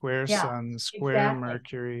Pluto, square Sun, square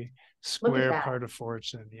Mercury, square part of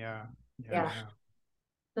fortune. Yeah.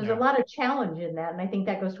 There's a lot of challenge in that, and I think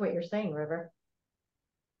that goes to what you're saying, River.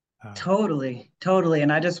 Totally.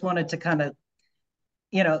 And I just wanted to kind of,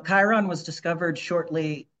 Chiron was discovered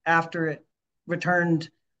shortly after it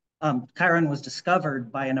returned. Chiron was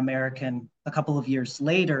discovered by an American a couple of years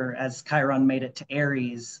later as Chiron made it to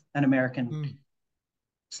Eris. An American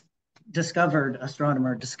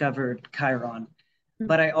astronomer discovered Chiron.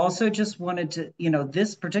 But I also just wanted to,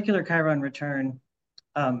 this particular Chiron return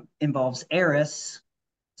involves Eris.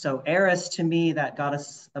 So Eris, to me, that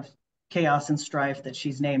goddess of chaos and strife that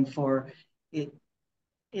she's named for, it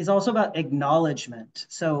is also about acknowledgement.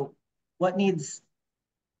 So what needs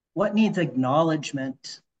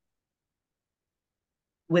acknowledgement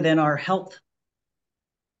within our health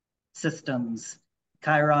systems?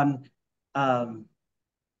 Chiron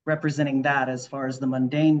representing that as far as the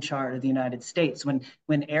mundane chart of the United States. When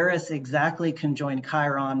Eris exactly conjoined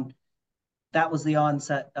Chiron, that was the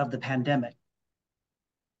onset of the pandemic.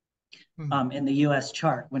 In the U.S.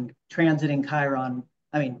 chart, when transiting Chiron,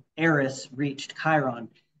 Eris reached Chiron.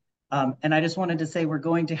 And I just wanted to say we're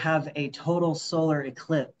going to have a total solar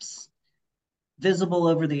eclipse visible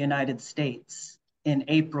over the United States in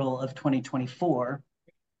April of 2024,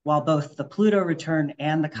 while both the Pluto return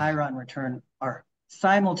and the Chiron return are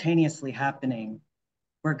simultaneously happening.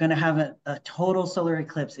 We're going to have a total solar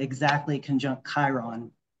eclipse exactly conjunct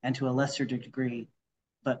Chiron, and to a lesser degree,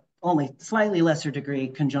 but only slightly lesser degree,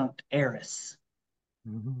 conjunct Eris.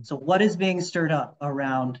 So what is being stirred up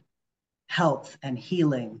around health and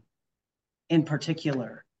healing in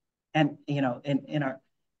particular? And,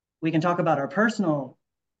 we can talk about our personal,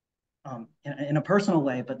 in a personal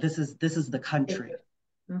way, but this is the country.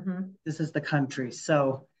 This is the country.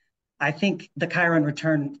 So I think the Chiron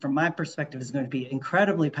return, from my perspective, is going to be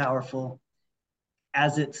incredibly powerful,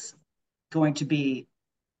 as it's going to be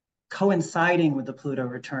coinciding with the Pluto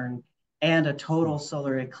return and a total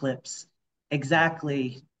solar eclipse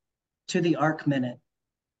exactly to the arc minute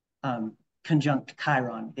conjunct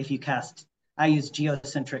Chiron. If you cast, I use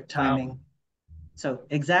geocentric timing. Wow. So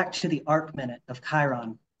exact to the arc minute of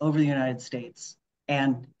Chiron over the United States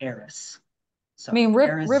and Eris. So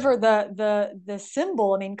Eris, River, the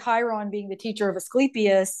symbol, Chiron being the teacher of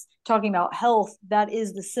Asclepius, talking about health, that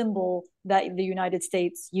is the symbol that the United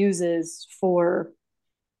States uses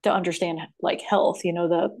to understand like health,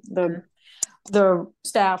 the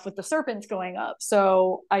staff with the serpents going up.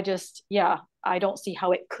 So I don't see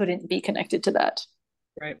how it couldn't be connected to that.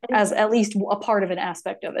 Right. As at least a part of an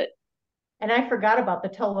aspect of it. And I forgot about the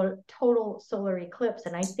total solar eclipse.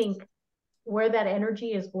 And I think where that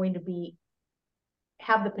energy is going to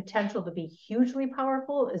have the potential to be hugely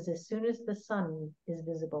powerful is as soon as the sun is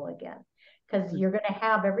visible again, because you're going to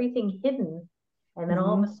have everything hidden, and then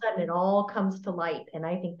all of a sudden it all comes to light. And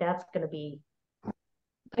I think that's going to be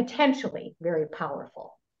potentially very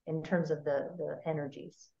powerful in terms of the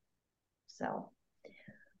energies. So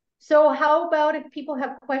how about if people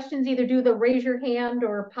have questions, either do the raise your hand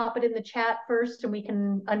or pop it in the chat first, and we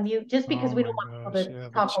can unmute, just because we don't want people to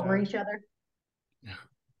talk over each other.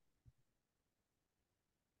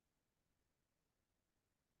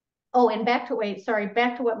 Oh, and back to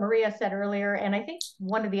what Maria said earlier, and I think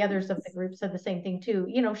one of the others of the group said the same thing too.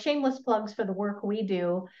 You know, shameless plugs for the work we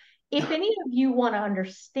do. If any of you want to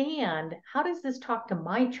understand, how does this talk to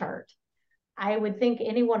my chart? I would think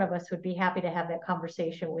any one of us would be happy to have that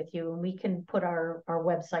conversation with you, and we can put our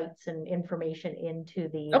websites and information into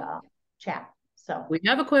the chat. So we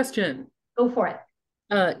have a question. Go for it.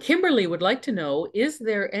 Kimberly would like to know, is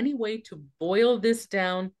there any way to boil this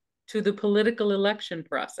down to the political election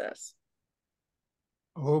process?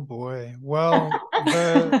 Oh boy. Well,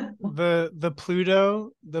 the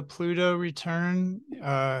Pluto return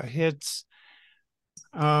hits.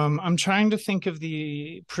 I'm trying to think of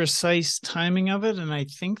the precise timing of it, and I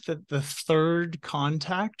think that the third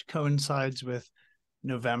contact coincides with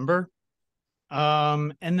November.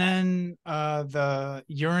 And then the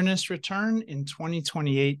Uranus return in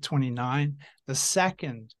 2028-29, the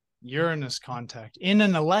second Uranus contact in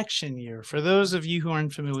an election year. For those of you who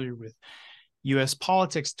aren't familiar with U.S.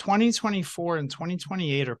 politics, 2024 and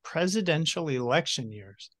 2028 are presidential election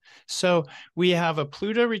years. So we have a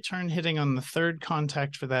Pluto return hitting on the third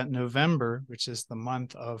contact for that November, which is the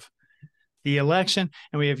month of the election,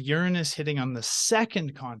 and we have Uranus hitting on the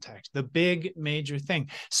second contact, the big major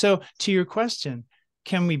thing. So to your question,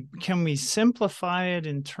 can we simplify it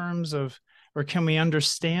in terms of, or can we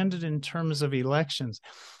understand it in terms of elections?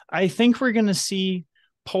 I think we're going to see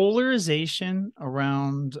polarization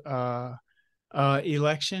around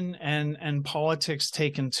election and politics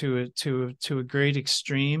taken to a great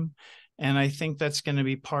extreme, and I think that's going to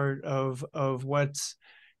be part of what's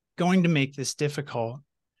going to make this difficult.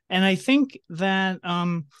 And I think that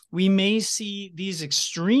we may see these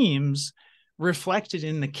extremes reflected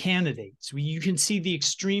in the candidates. You can see the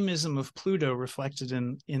extremism of Pluto reflected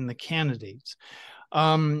in the candidates.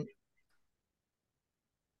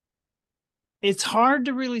 It's hard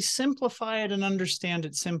to really simplify it and understand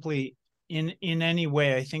it simply in any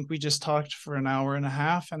way. I think we just talked for an hour and a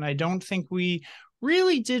half, and I don't think we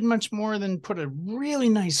really did much more than put a really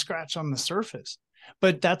nice scratch on the surface.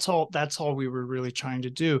 But that's all we were really trying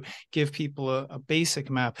to do, give people a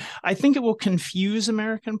basic map. I think it will confuse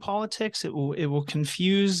American politics. It will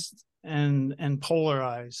confuse and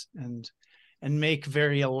polarize and make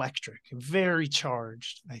very electric, very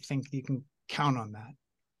charged. I think you can count on that.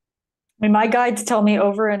 I mean, my guides tell me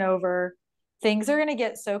over and over, things are going to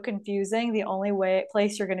get so confusing. The only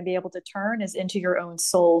place you're going to be able to turn is into your own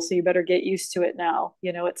soul. So you better get used to it now.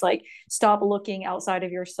 You know, it's like, stop looking outside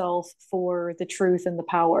of yourself for the truth and the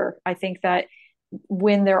power. I think that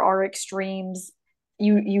when there are extremes,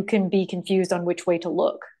 you can be confused on which way to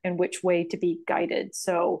look and which way to be guided.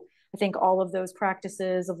 So I think all of those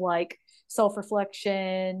practices of like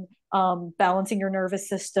self-reflection, balancing your nervous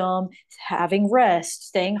system, having rest,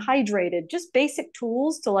 staying hydrated, just basic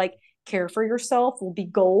tools to like care for yourself will be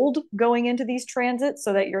gold going into these transits,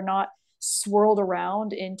 so that you're not swirled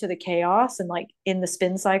around into the chaos and like in the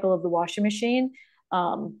spin cycle of the washing machine.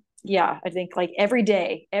 Yeah, I think like every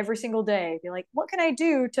day, every single day, be like, what can I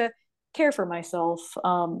do to care for myself?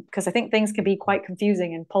 Because I think things can be quite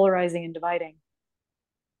confusing and polarizing and dividing.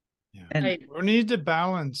 Yeah. And we'll need to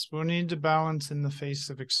balance. We'll need to balance in the face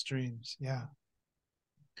of extremes. Yeah.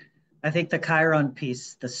 I think the Chiron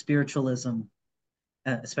piece, the spiritualism,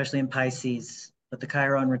 especially in Pisces, but the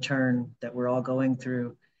Chiron return that we're all going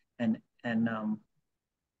through, and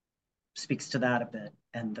speaks to that a bit,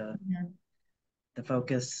 and the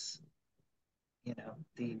focus, you know,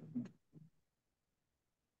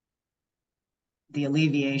 the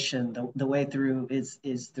alleviation, the way through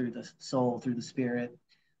is through the soul, through the spirit.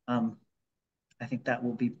 I think that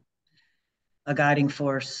will be a guiding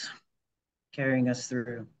force carrying us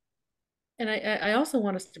through. And I also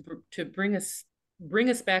want us to bring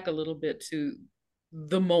us back a little bit to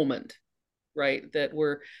the moment, right? That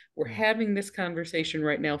we're having this conversation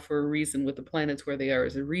right now for a reason, with the planets where they are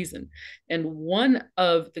as a reason. And one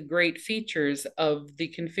of the great features of the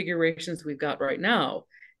configurations we've got right now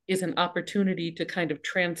is an opportunity to kind of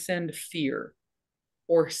transcend fear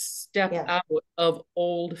or step out of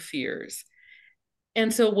old fears.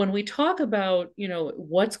 And so when we talk about,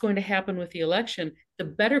 what's going to happen with the election, the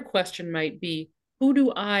better question might be, who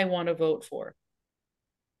do I want to vote for?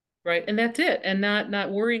 Right. And that's it. And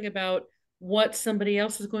not worrying about what somebody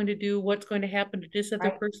else is going to do, what's going to happen to this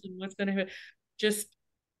other person, what's going to happen. Just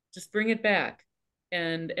bring it back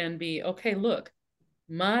and be, okay, look,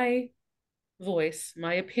 my voice,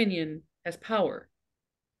 my opinion has power.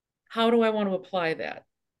 How do I want to apply that?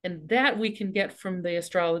 And that we can get from the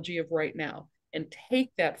astrology of right now and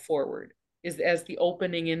take that forward is as the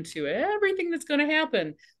opening into everything that's going to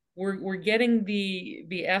happen. We're getting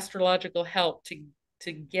the astrological help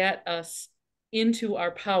to get us into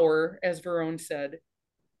our power, as Verone said,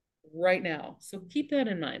 right now. So keep that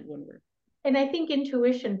in mind when we're. And I think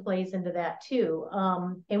intuition plays into that too.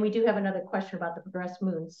 And we do have another question about the progressed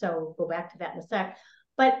moon, so we'll go back to that in a sec.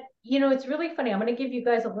 But, it's really funny. I'm going to give you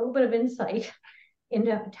guys a little bit of insight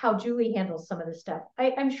into how Julie handles some of this stuff.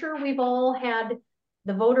 I'm sure we've all had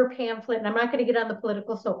the voter pamphlet, and I'm not going to get on the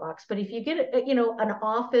political soapbox, but if you get, an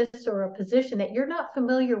office or a position that you're not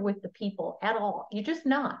familiar with the people at all, you're just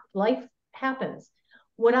not. Life happens.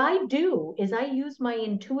 What I do is I use my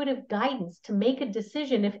intuitive guidance to make a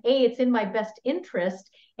decision if A, it's in my best interest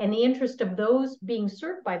and the interest of those being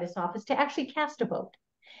served by this office to actually cast a vote.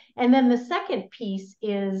 And then the second piece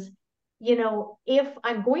is, if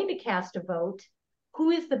I'm going to cast a vote,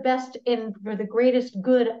 who is the best and for the greatest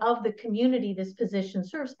good of the community this position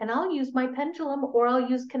serves? And I'll use my pendulum, or I'll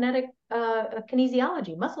use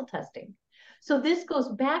kinesiology, muscle testing. So this goes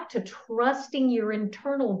back to trusting your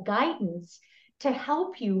internal guidance to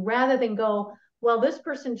help you, rather than go, well, this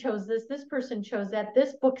person chose this person chose that,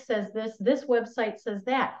 this book says this website says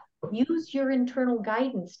that. Use your internal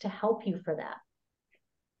guidance to help you for that.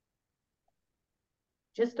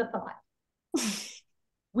 Just a thought.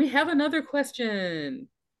 We have another question.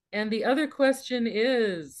 And the other question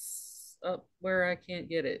is, where I can't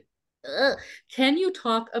get it. Can you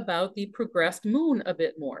talk about the progressed moon a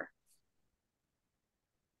bit more?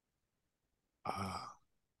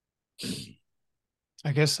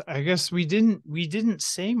 I guess we didn't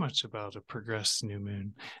say much about a progressed new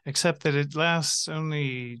moon, except that it lasts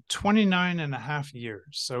only 29 and a half years.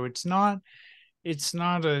 So it's not it's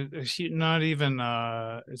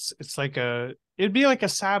like it'd be like a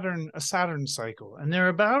Saturn cycle, and they're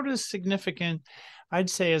about as significant, I'd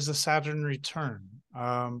say, as a Saturn return,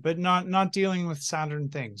 but not dealing with Saturn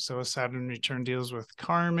things. So a Saturn return deals with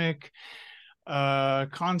karmic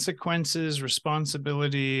consequences,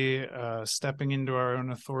 responsibility, stepping into our own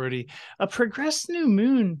authority. A progressed new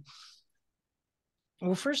moon,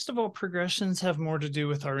 well, first of all, progressions have more to do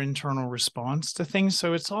with our internal response to things.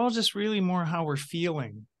 So it's all just really more how we're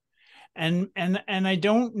feeling. And I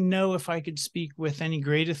don't know if I could speak with any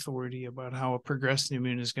great authority about how a progressed new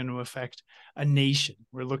moon is going to affect a nation.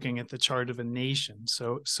 We're looking at the chart of a nation.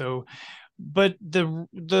 But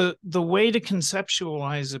the way to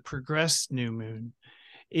conceptualize a progressed new moon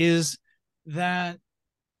is that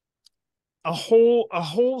a whole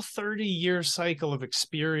 30-year cycle of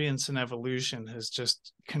experience and evolution has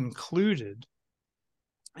just concluded.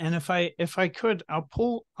 And if I could,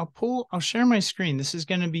 I'll share my screen. This is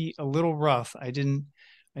going to be a little rough. I don't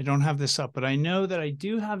have this up, but I know that I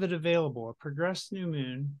do have it available. A progressed new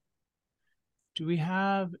moon. Do we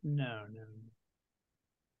have? No.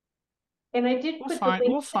 And I did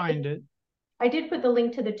we'll find it. I did put the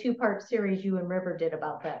link to the 2-part series you and River did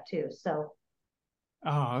about that too. So.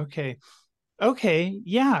 Oh, okay.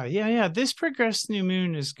 Yeah. This progressed new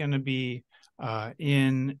moon is going to be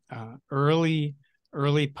in early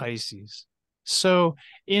Pisces. So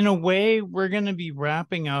in a way, we're going to be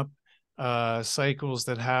wrapping up cycles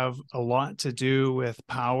that have a lot to do with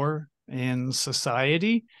power in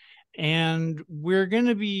society. And we're going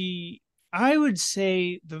to be, I would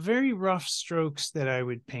say, the very rough strokes that I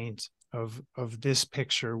would paint of this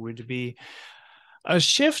picture would be a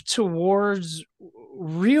shift towards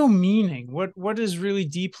real meaning. What is really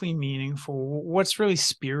deeply meaningful? What's really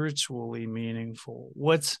spiritually meaningful?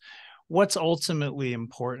 What's ultimately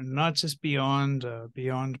important, not just beyond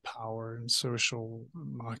power and social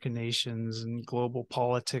machinations and global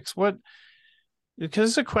politics. Because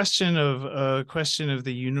it's a question of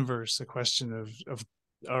the universe, a question of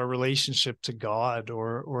our relationship to God,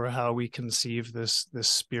 or how we conceive this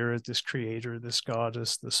spirit, this creator, this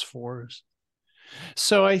goddess, this force.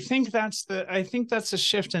 So I think that's a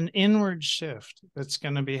shift, an inward shift that's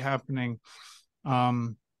going to be happening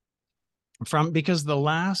because the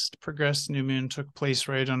last progressed new moon took place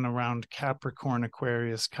right on around Capricorn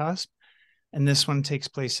Aquarius cusp, and this one takes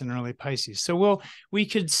place in early Pisces. So we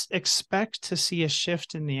could expect to see a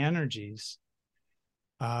shift in the energies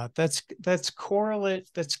that's correlate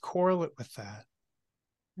with that.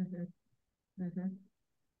 Mm-hmm. Mm-hmm.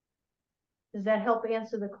 Does that help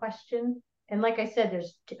answer the question? And like I said,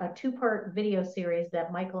 there's a 2-part video series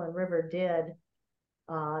that Michael and River did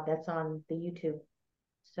that's on the YouTube.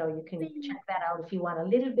 So you can check that out if you want a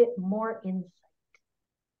little bit more insight.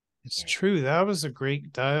 It's true. That was a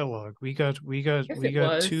great dialogue. We got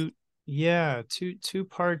two two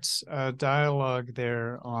parts dialogue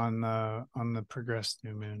there on the progressed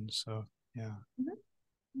new moon. So yeah.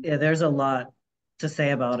 Yeah, there's a lot to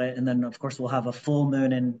say about it. And then of course we'll have a full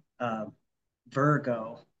moon in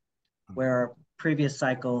Virgo, where previous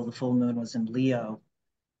cycle the full moon was in Leo.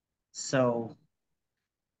 So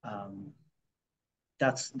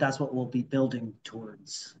that's what we'll be building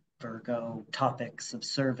towards. Virgo topics of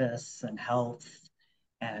service and health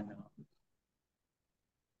and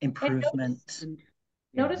improvement.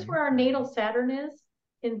 Notice where our natal Saturn is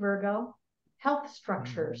in Virgo, health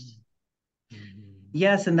structures.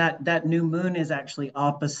 Yes, and that new moon is actually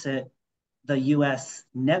opposite the U.S.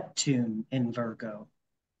 Neptune in Virgo,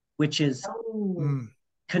 which is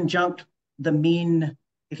conjunct the mean.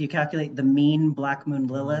 If you calculate the mean black moon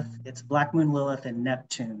Lilith, it's black moon Lilith and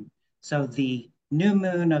Neptune. So the new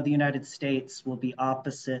moon of the United States will be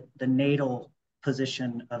opposite the natal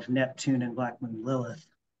position of Neptune and black moon Lilith,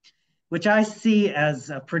 which I see as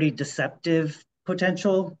a pretty deceptive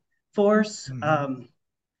potential force.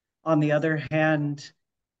 On the other hand,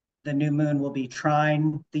 the new moon will be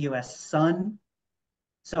trine the U.S. sun.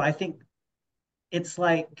 So I think it's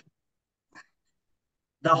like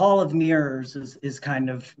the Hall of Mirrors is kind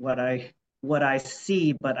of what I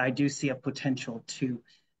see, but I do see a potential to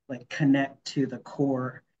like connect to the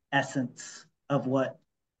core essence of what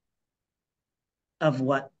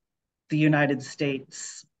the United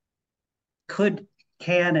States can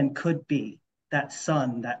and could be. That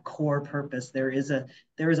sun, that core purpose. There is a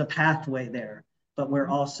pathway there, but we're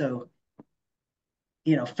also,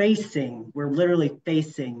 we're literally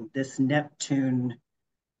facing this Neptune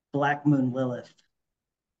black moon Lilith.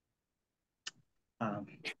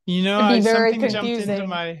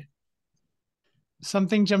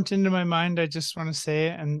 Something jumped into my mind. I just want to say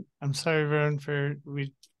it, and I'm sorry, Verone,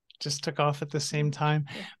 we just took off at the same time.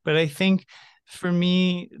 But I think for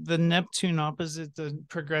me, the Neptune opposite the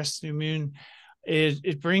progressed new moon,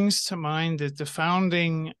 it brings to mind that the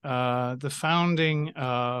founding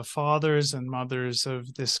fathers and mothers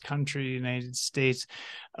of this country, United States,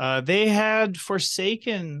 they had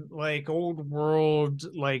forsaken like old world,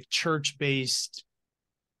 like church-based,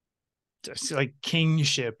 like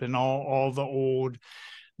kingship and all the old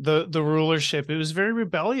the rulership. It was very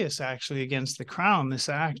rebellious actually against the crown, this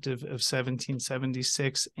act of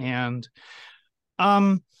 1776. And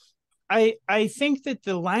I think that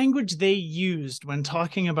the language they used when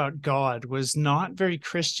talking about God was not very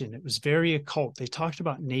Christian. It was very occult. They talked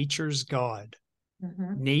about nature's God.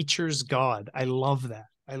 Nature's God. I love that.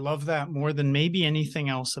 I love that more than maybe anything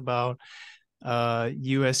else about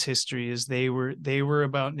U.S. history. Is they were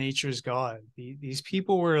about nature's God. These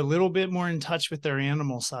people were a little bit more in touch with their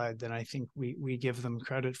animal side than I think we give them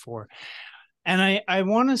credit for. And I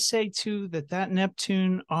want to say too that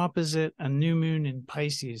Neptune opposite a new moon in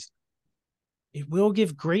Pisces, it will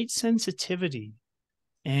give great sensitivity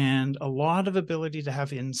and a lot of ability to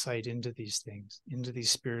have insight into these things, into these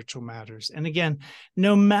spiritual matters. And again,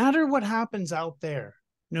 no matter what happens out there,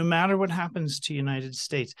 no matter what happens to United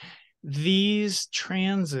States, these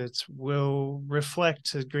transits will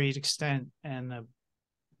reflect to a great extent an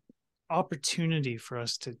opportunity for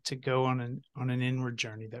us to go on an inward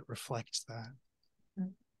journey that reflects that.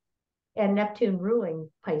 And Neptune ruling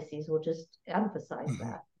Pisces will just emphasize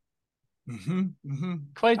that.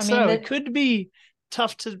 Quite so. It could be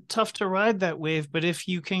tough to ride that wave, but if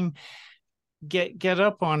you can get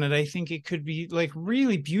up on it, I think it could be like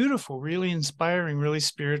really beautiful, really inspiring, really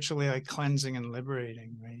spiritually like cleansing and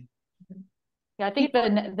liberating, right? Yeah, I think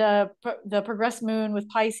the progressed moon with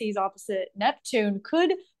Pisces opposite Neptune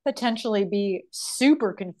could potentially be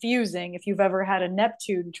super confusing. If you've ever had a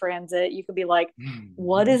Neptune transit, you could be like,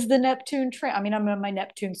 what is the Neptune I mean, I'm in my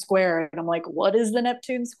Neptune square and I'm like, what is the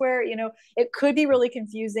Neptune square? It could be really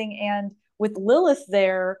confusing. And with Lilith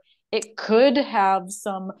there, it could have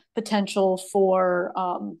some potential for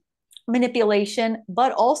manipulation,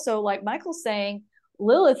 but also like Michael's saying,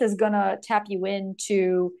 Lilith is going to tap you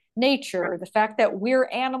into nature, the fact that we're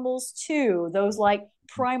animals too, those like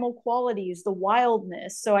primal qualities, the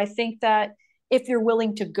wildness. So I think that if you're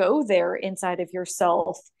willing to go there inside of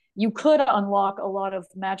yourself, you could unlock a lot of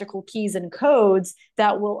magical keys and codes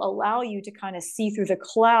that will allow you to kind of see through the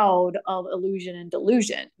cloud of illusion and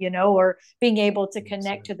delusion, or being able to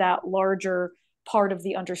connect to that larger part of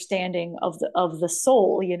the understanding of the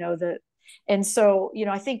soul, And so,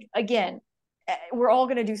 I think, again, we're all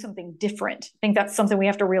going to do something different. I think that's something we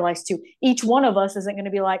have to realize too. Each one of us isn't going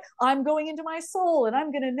to be like, I'm going into my soul and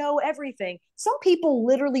I'm going to know everything. Some people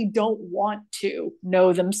literally don't want to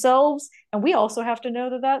know themselves. And we also have to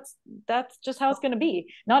know that that's just how it's going to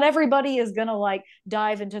be. Not everybody is going to like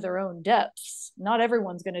dive into their own depths. Not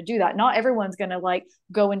everyone's going to do that. Not everyone's going to like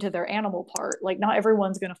go into their animal part. Like not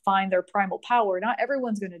everyone's going to find their primal power. Not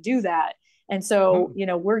everyone's going to do that. And so,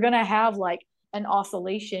 we're going to have like an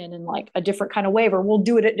oscillation in like a different kind of wave, or we'll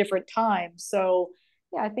do it at different times. So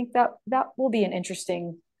yeah, I think that will be an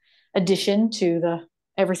interesting addition to the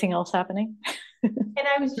everything else happening. And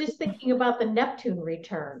I was just thinking about the Neptune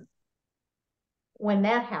return. When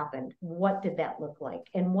that happened, what did that look like?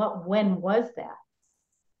 And when was that?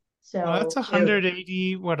 So that's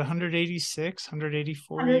 180, 186,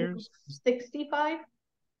 184 years? 65?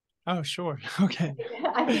 Oh, sure. Okay.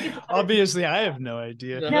 I think it's obviously I have no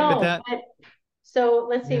idea. No, but so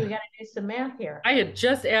let's see, we got to do some math here. I had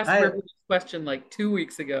just asked for this question like 2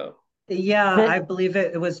 weeks ago. Yeah, I believe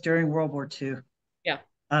it was during World War II. Yeah.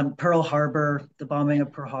 Pearl Harbor, the bombing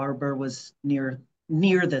of Pearl Harbor was near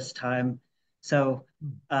this time. So,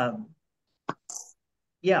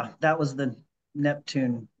 yeah, that was the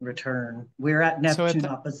Neptune return. We're at Neptune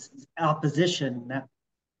opposition.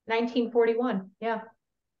 1941. Yeah.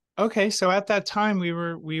 Okay, so at that time we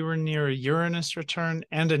were near a Uranus return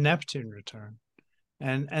and a Neptune return.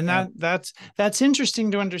 And that's interesting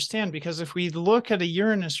to understand, because if we look at a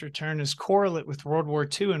Uranus return as correlate with World War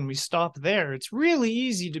II and we stop there, it's really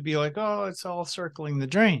easy to be like, oh, it's all circling the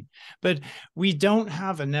drain. But we don't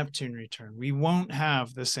have a Neptune return. We won't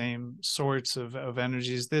have the same sorts of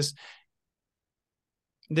energies.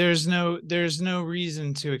 There's no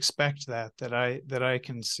reason to expect that I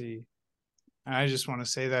can see. I just want to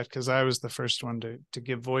say that because I was the first one to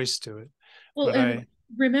give voice to it. Well, and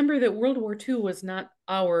remember that World War II was not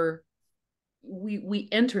we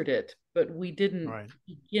entered it, but we didn't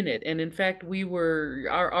begin it. And in fact,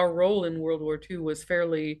 our role in World War II was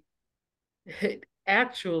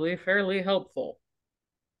actually fairly helpful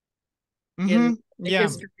in the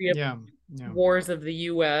history of wars of the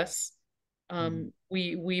U.S.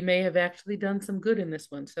 We may have actually done some good in this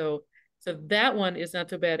one. So that one is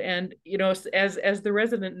not so bad. And as the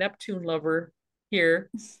resident Neptune lover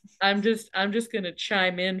here, I'm just gonna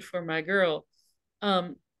chime in for my girl.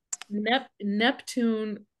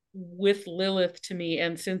 Neptune with Lilith, to me,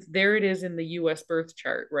 and since there it is in the U.S. birth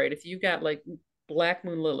chart, right? If you've got like Black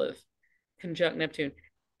Moon Lilith conjunct Neptune,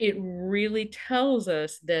 it really tells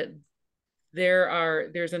us that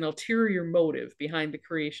there's an ulterior motive behind the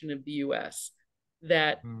creation of the U.S.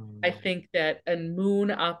 that I think that a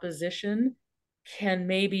moon opposition can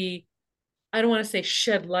maybe, I don't want to say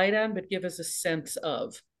shed light on, but give us a sense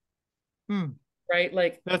of. Right?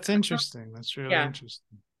 Like, that's interesting. That's really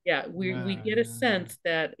interesting. Yeah, we get a sense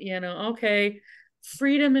that, okay,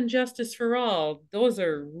 freedom and justice for all, those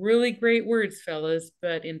are really great words, fellas,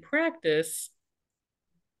 but in practice,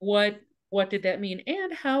 what did that mean?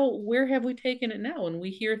 And where have we taken it now? And we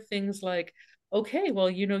hear things like, okay, well,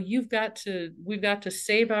 we've got to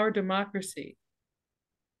save our democracy.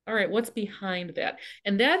 All right, what's behind that?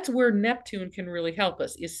 And that's where Neptune can really help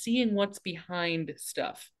us, is seeing what's behind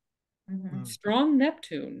stuff. Strong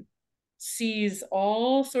Neptune sees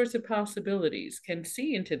all sorts of possibilities, can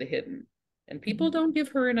see into the hidden. And people don't give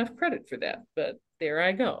her enough credit for that. But there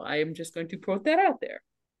I go. I am just going to quote that out there.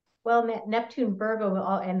 Well, Neptune Virgo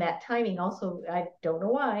and that timing also, I don't know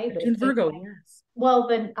why. Neptune Virgo, yes. Well,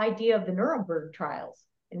 the idea of the Nuremberg trials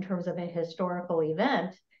in terms of a historical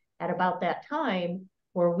event at about that time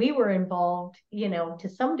where we were involved, to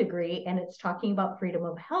some degree, and it's talking about freedom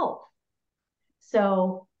of health.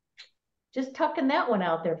 So just tucking that one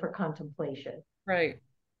out there for contemplation. Right.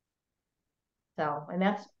 So, and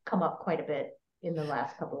that's come up quite a bit in the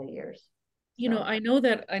last couple of years. I know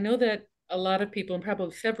that a lot of people, and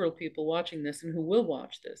probably several people watching this and who will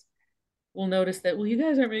watch this, will notice that, well, you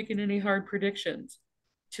guys aren't making any hard predictions,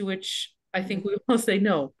 to which I think we will say,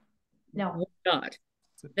 no, we're not.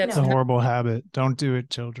 That's a horrible habit. Don't do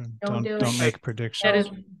it, children. Don't make predictions.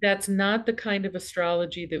 That's not the kind of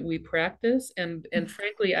astrology that we practice. And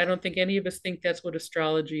frankly, I don't think any of us think that's what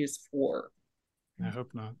astrology is for. I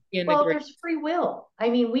hope not. Well, there's free will.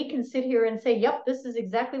 I mean, we can sit here and say, yep, this is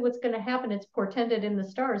exactly what's going to happen. It's portended in the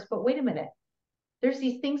stars. But wait a minute. There's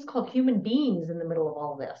these things called human beings in the middle of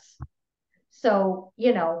all this. So,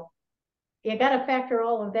 you got to factor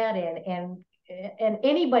all of that in. And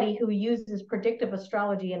anybody who uses predictive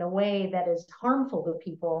astrology in a way that is harmful to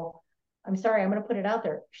people, I'm sorry, I'm going to put it out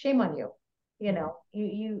there. Shame on you. You know,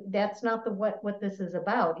 that's not what this is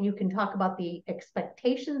about. You can talk about the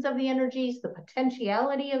expectations of the energies, the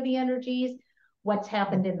potentiality of the energies, what's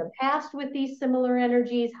happened in the past with these similar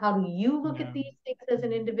energies. How do you look at these things as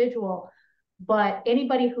an individual? But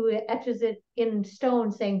anybody who etches it in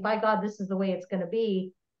stone saying, by God, this is the way it's going to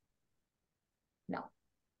be,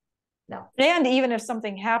 no. And even if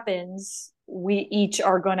something happens, we each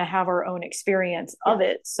are going to have our own experience of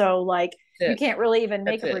it. So like, you can't really even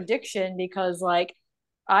make a prediction, because like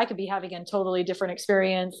I could be having a totally different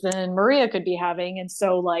experience than Maria could be having. And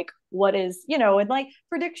so like, what is, you know, and like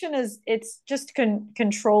prediction it's just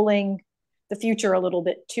controlling the future a little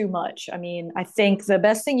bit too much. I mean, I think the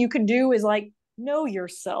best thing you can do is like know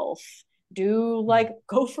yourself, do like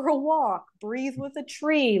go for a walk, breathe with a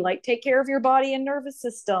tree, like take care of your body and nervous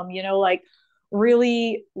system, you know, like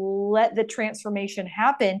really let the transformation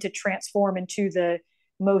happen to transform into the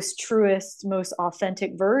most truest, most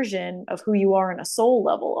authentic version of who you are in a soul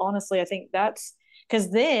level. Honestly, I think that's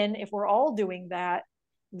because then if we're all doing that,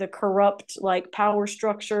 the corrupt like power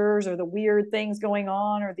structures or the weird things going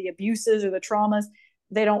on or the abuses or the traumas,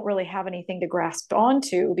 they don't really have anything to grasp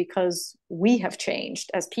onto, because we have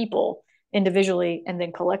changed as people individually and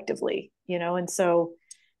then collectively, you know. And so,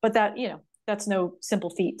 but that, you know, that's no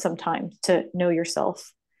simple feat sometimes to know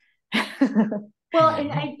yourself. Well,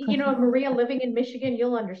 and you know, Maria, living in Michigan,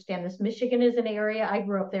 you'll understand this. Michigan is an area, I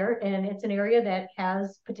grew up there, and it's an area that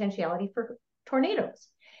has potentiality for tornadoes.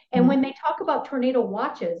 And when they talk about tornado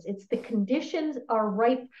watches, it's the conditions are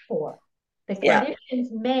ripe for. The conditions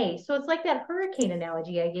may. So it's like that hurricane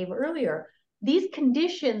analogy I gave earlier. These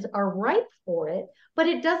conditions are ripe for it, but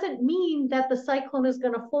it doesn't mean that the cyclone is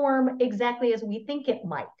going to form exactly as we think it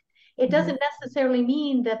might. It doesn't necessarily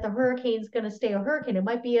mean that the hurricane's going to stay a hurricane. It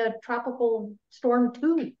might be a tropical storm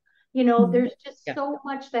too. You know, there's just so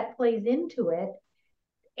much that plays into it.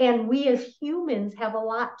 And we as humans have a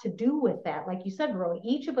lot to do with that. Like you said, Verone,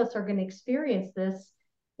 each of us are going to experience this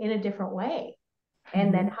in a different way.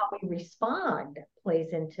 And then how we respond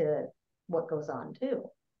plays into what goes on too.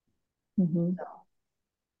 So.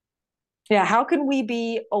 Yeah, how can we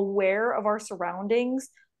be aware of our surroundings,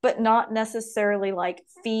 but not necessarily like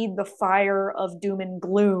feed the fire of doom and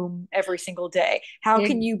gloom every single day? How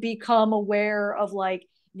can you become aware of like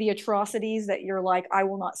the atrocities that you're like, I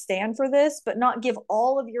will not stand for this, but not give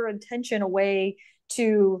all of your attention away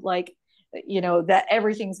to like, you know, that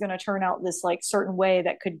everything's going to turn out this like certain way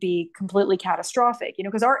that could be completely catastrophic, you know,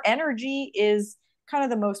 because our energy is kind of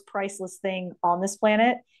the most priceless thing on this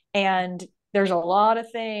planet. And there's a lot of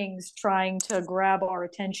things trying to grab our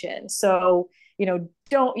attention. So, you know,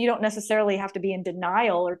 you don't necessarily have to be in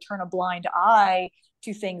denial or turn a blind eye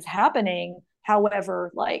to things happening.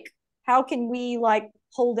 However, like, how can we like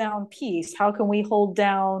hold down peace? How can we hold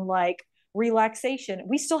down like relaxation?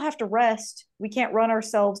 We still have to rest. We can't run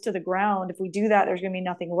ourselves to the ground. If we do that, there's going to be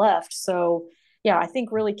nothing left. So, yeah, I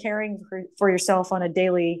think really caring for yourself on a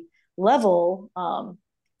daily level,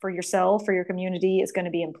 for yourself, for your community is going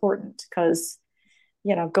to be important, because,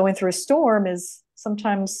 you know, going through a storm is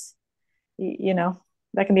sometimes, you know,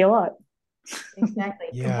 that can be a lot. Exactly.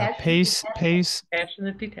 Yeah.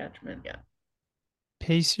 Passionate detachment. Yeah.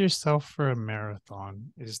 Pace yourself for a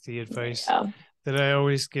marathon is the advice that I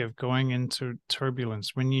always give going into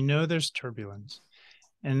turbulence. When you know there's turbulence,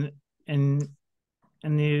 and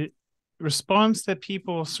the response that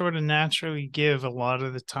people sort of naturally give a lot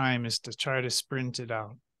of the time is to try to sprint it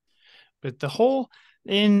out. But the whole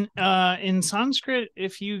in Sanskrit,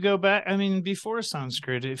 if you go back, I mean, before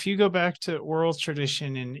Sanskrit, if you go back to oral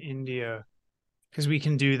tradition in India, because we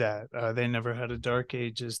can do that, they never had a dark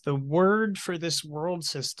ages. The word for this world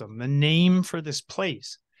system, the name for this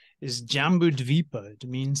place, is Jambudvipa. It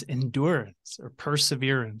means endurance or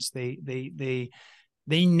perseverance. They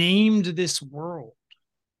named this world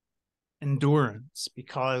endurance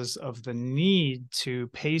because of the need to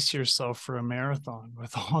pace yourself for a marathon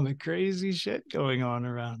with all the crazy shit going on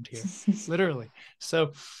around here, literally.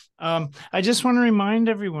 So I just want to remind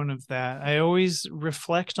everyone of that. I always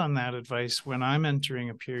reflect on that advice when I'm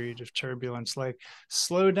entering a period of turbulence, like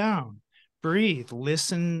slow down, breathe,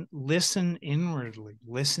 listen inwardly,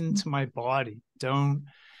 listen to my body. Don't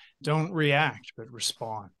react, but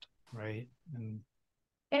respond, right?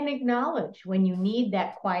 And acknowledge when you need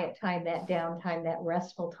that quiet time, that downtime, that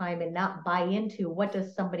restful time, and not buy into what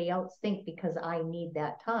does somebody else think because I need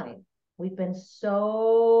that time. We've been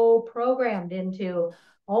so programmed into,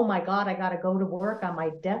 oh my God, I got to go to work on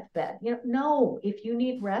my deathbed. You know, no, if you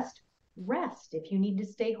need rest, rest. If you need to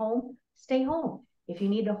stay home, stay home. If you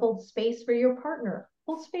need to hold space for your partner,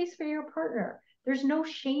 hold space for your partner. There's no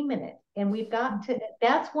shame in it. And we've got to,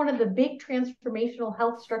 that's one of the big transformational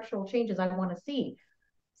health structural changes I want to see.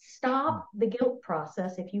 Stop the guilt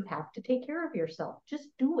process if you have to take care of yourself. Just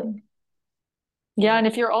do it. Yeah. And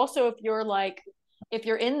if you're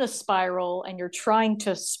in the spiral and you're trying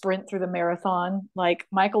to sprint through the marathon, like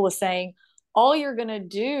Michael was saying, all you're going to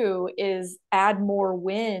do is add more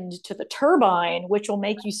wind to the turbine, which will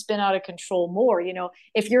make you spin out of control more.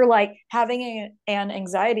 If you're like having an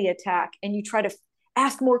anxiety attack and you try to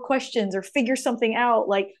ask more questions or figure something out,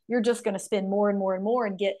 like you're just going to spin more and more and more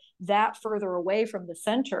and get that further away from the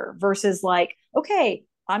center versus like, okay,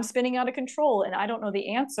 I'm spinning out of control and I don't know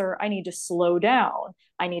the answer. I need to slow down.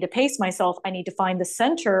 I need to pace myself. I need to find the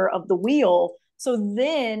center of the wheel. So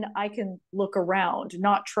then I can look around,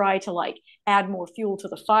 not try to like add more fuel to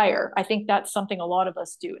the fire. I think that's something a lot of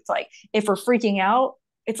us do. It's like, if we're freaking out,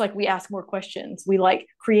 it's like we ask more questions. We like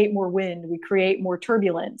create more wind, we create more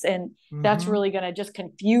turbulence. And that's really going to just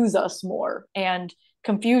confuse us more. And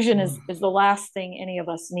confusion is the last thing any of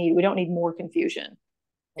us need. We don't need more confusion.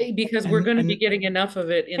 Because we're going to be getting enough of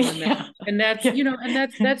it in the next, and that's,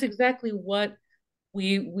 and that's exactly what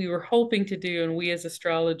we were hoping to do, and we as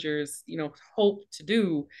astrologers, hope to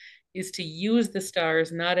do, is to use the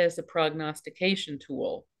stars not as a prognostication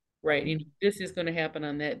tool, right? This is going to happen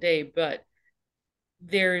on that day, but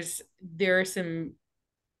there are some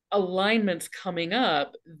alignments coming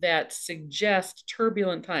up that suggest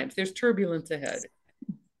turbulent times. There's turbulence ahead.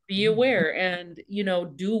 Be aware and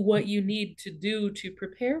do what you need to do to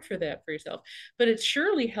prepare for that for yourself. But it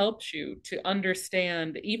surely helps you to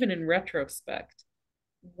understand, even in retrospect,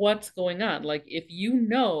 what's going on. Like if you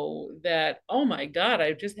know that, oh my God,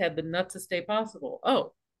 I've just had the nutsest day possible.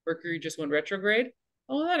 Oh, Mercury just went retrograde.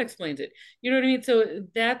 Oh, that explains it. You know what I mean? So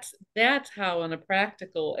that's how, on a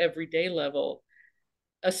practical, everyday level,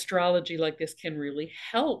 astrology like this can really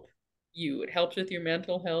help you. It helps with your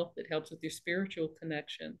mental health. It helps with your spiritual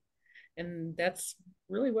connection. And that's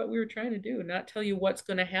really what we were trying to do. Not tell you what's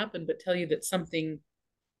going to happen, but tell you that something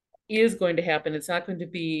is going to happen. It's not going to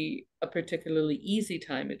be a particularly easy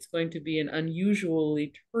time. It's going to be an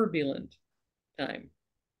unusually turbulent time.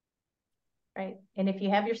 Right. And if you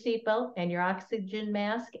have your seatbelt and your oxygen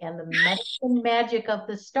mask and the medicine magic of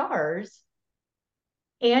the stars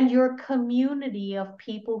and your community of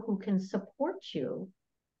people who can support you,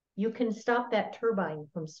 you can stop that turbine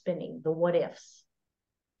from spinning, the what ifs.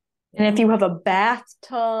 And if you have a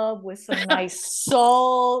bathtub with some nice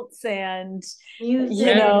salts and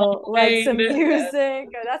music, like some music,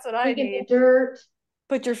 that's what I need. Dirt.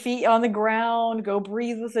 Put your feet on the ground, go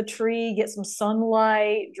breathe with a tree, get some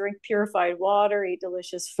sunlight, drink purified water, eat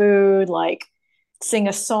delicious food, like sing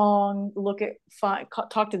a song,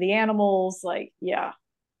 talk to the animals, like, yeah.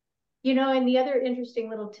 And the other interesting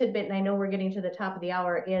little tidbit, and I know we're getting to the top of the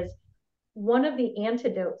hour, is one of the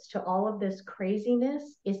antidotes to all of this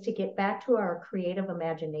craziness is to get back to our creative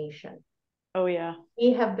imagination. Oh, yeah.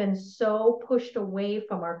 We have been so pushed away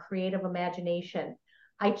from our creative imagination.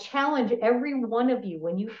 I challenge every one of you,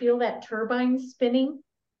 when you feel that turbine spinning,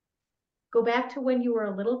 go back to when you were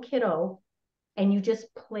a little kiddo and you just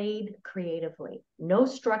played creatively. No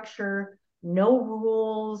structure, no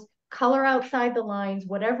rules, color outside the lines,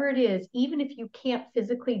 whatever it is. Even if you can't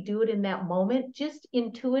physically do it in that moment, just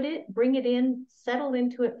intuit it, bring it in, settle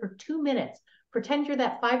into it for 2 minutes. Pretend you're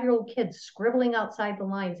that 5-year-old kid scribbling outside the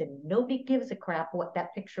lines and nobody gives a crap what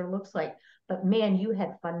that picture looks like. But man, you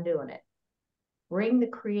had fun doing it. Bring the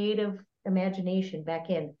creative imagination back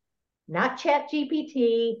in. Not Chat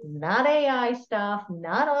GPT, not AI stuff,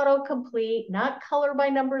 not autocomplete, not color by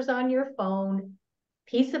numbers on your phone,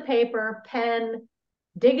 piece of paper, pen,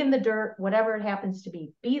 dig in the dirt, whatever it happens to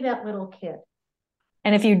be. Be that little kid.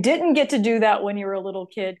 And if you didn't get to do that when you were a little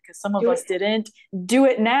kid, because some of us didn't, do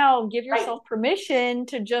it now. Give yourself permission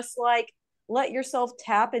to just like let yourself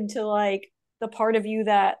tap into like the part of you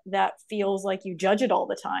that feels like you judge it all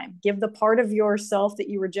the time. Give the part of yourself that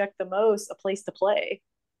you reject the most a place to play.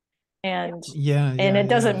 And it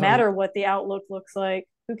doesn't matter what the outlook looks like.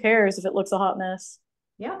 Who cares if it looks a hot mess?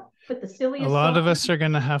 Yeah, but the silliest. A lot of us are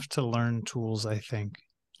going to have to learn tools, I think.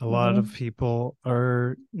 A lot of people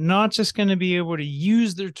are not just going to be able to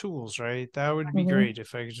use their tools, right? That would be great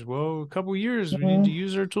if I could just, a couple of years, we need to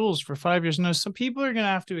use our tools for 5 years. No, some people are going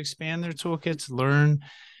to have to expand their toolkits, learn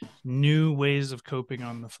new ways of coping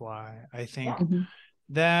on the fly. I think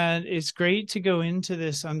that it's great to go into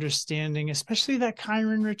this understanding, especially that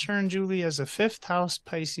Chiron return, Julie, as a 5th house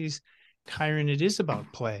Pisces Chiron. It is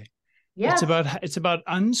about play. Yes. It's about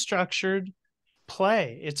unstructured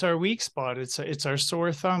play. It's our weak spot. It's our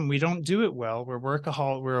sore thumb. We don't do it well. We're a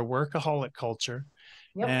workaholic culture.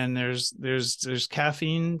 Yep. And there's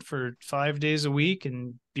caffeine for 5 days a week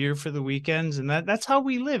and beer for the weekends, and that's how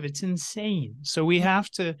we live. It's insane. So we have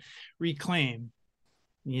to reclaim,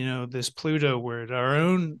 this Pluto word, our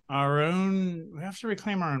own. We have to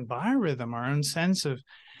reclaim our own biorhythm, our own sense of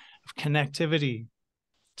connectivity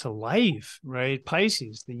to life, right?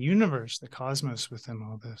 Pisces, the universe, the cosmos within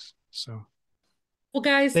all this. So, well,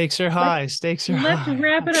 guys, stakes are high. Stakes are let's high.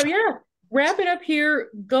 wrap it up. Yeah, wrap it up here.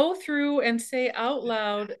 Go through and say out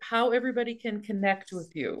loud how everybody can connect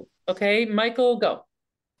with you. Okay, Michael, go.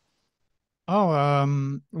 Oh,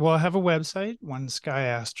 well, I have a website,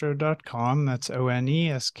 oneskyaastro.com. That's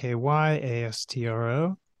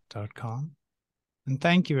oneskyaastro.com. And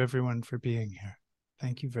thank you, everyone, for being here.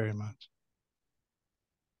 Thank you very much.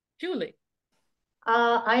 Julie.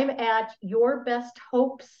 I'm at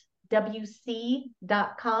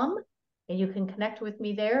yourbesthopeswc.com, and you can connect with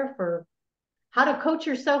me there for how to coach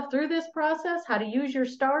yourself through this process, how to use your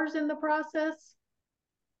stars in the process,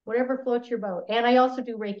 whatever floats your boat. And I also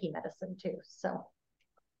do Reiki medicine too. So,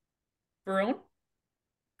 Verone.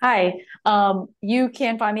 Hi, you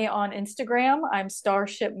can find me on Instagram. I'm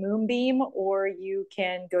Starship Moonbeam, or you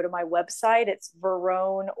can go to my website. It's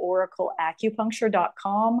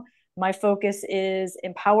veroneoracleacupuncture.com. My focus is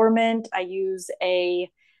empowerment. I use a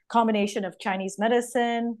combination of Chinese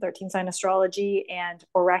medicine, 13 sign astrology, and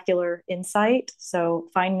oracular insight. So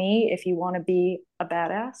find me if you want to be a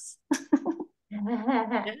badass.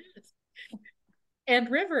 Yes. And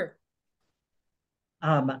River.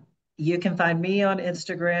 You can find me on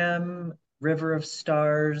Instagram, River of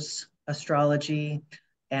Stars Astrology,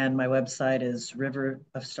 and my website is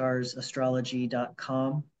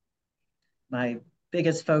riverofstarsastrology.com. My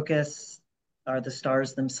biggest focus are the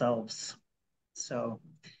stars themselves. So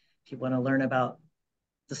if you want to learn about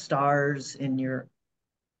the stars in your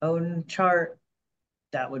own chart,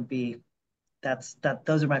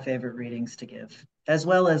 those are my favorite readings to give, as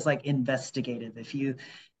well as like investigative. If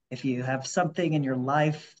you have something in your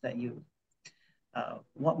life that you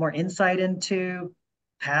want more insight into,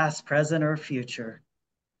 past, present, or future,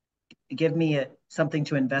 give me something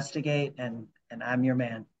to investigate, and I'm your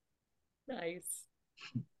man. Nice.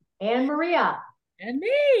 and Maria. And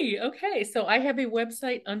me. Okay, so I have a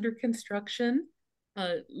website under construction.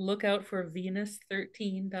 Look out for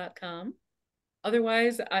venus13.com.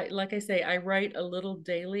 Otherwise, like I say, I write a little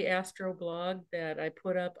daily astro blog that I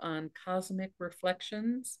put up on Cosmic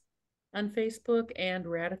Reflections on Facebook and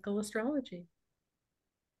Radical Astrology.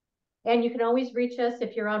 And you can always reach us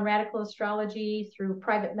if you're on Radical Astrology through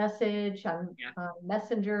private message on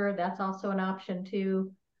Messenger. That's also an option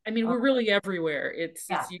too. I mean, we're really everywhere. It's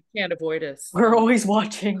you can't avoid us. We're always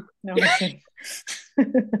watching. No,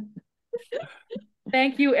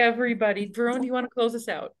 Thank you, everybody. Verone, do you want to close us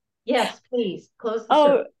out? Yes, please close the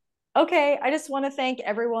show. Okay. I just want to thank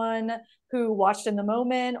everyone who watched in the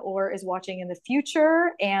moment or is watching in the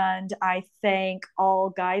future. And I thank all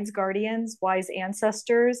guides, guardians, wise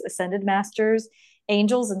ancestors, ascended masters,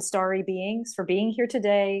 angels, and starry beings for being here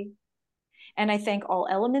today. And I thank all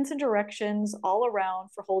elements and directions all around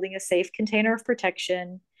for holding a safe container of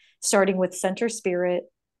protection, starting with center spirit,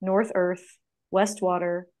 north earth, west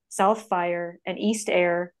water, south fire, and east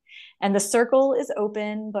air. And the circle is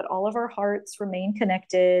open, but all of our hearts remain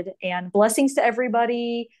connected. And blessings to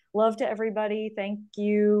everybody. Love to everybody. Thank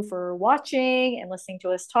you for watching and listening to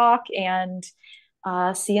us talk. And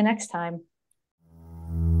see you next time.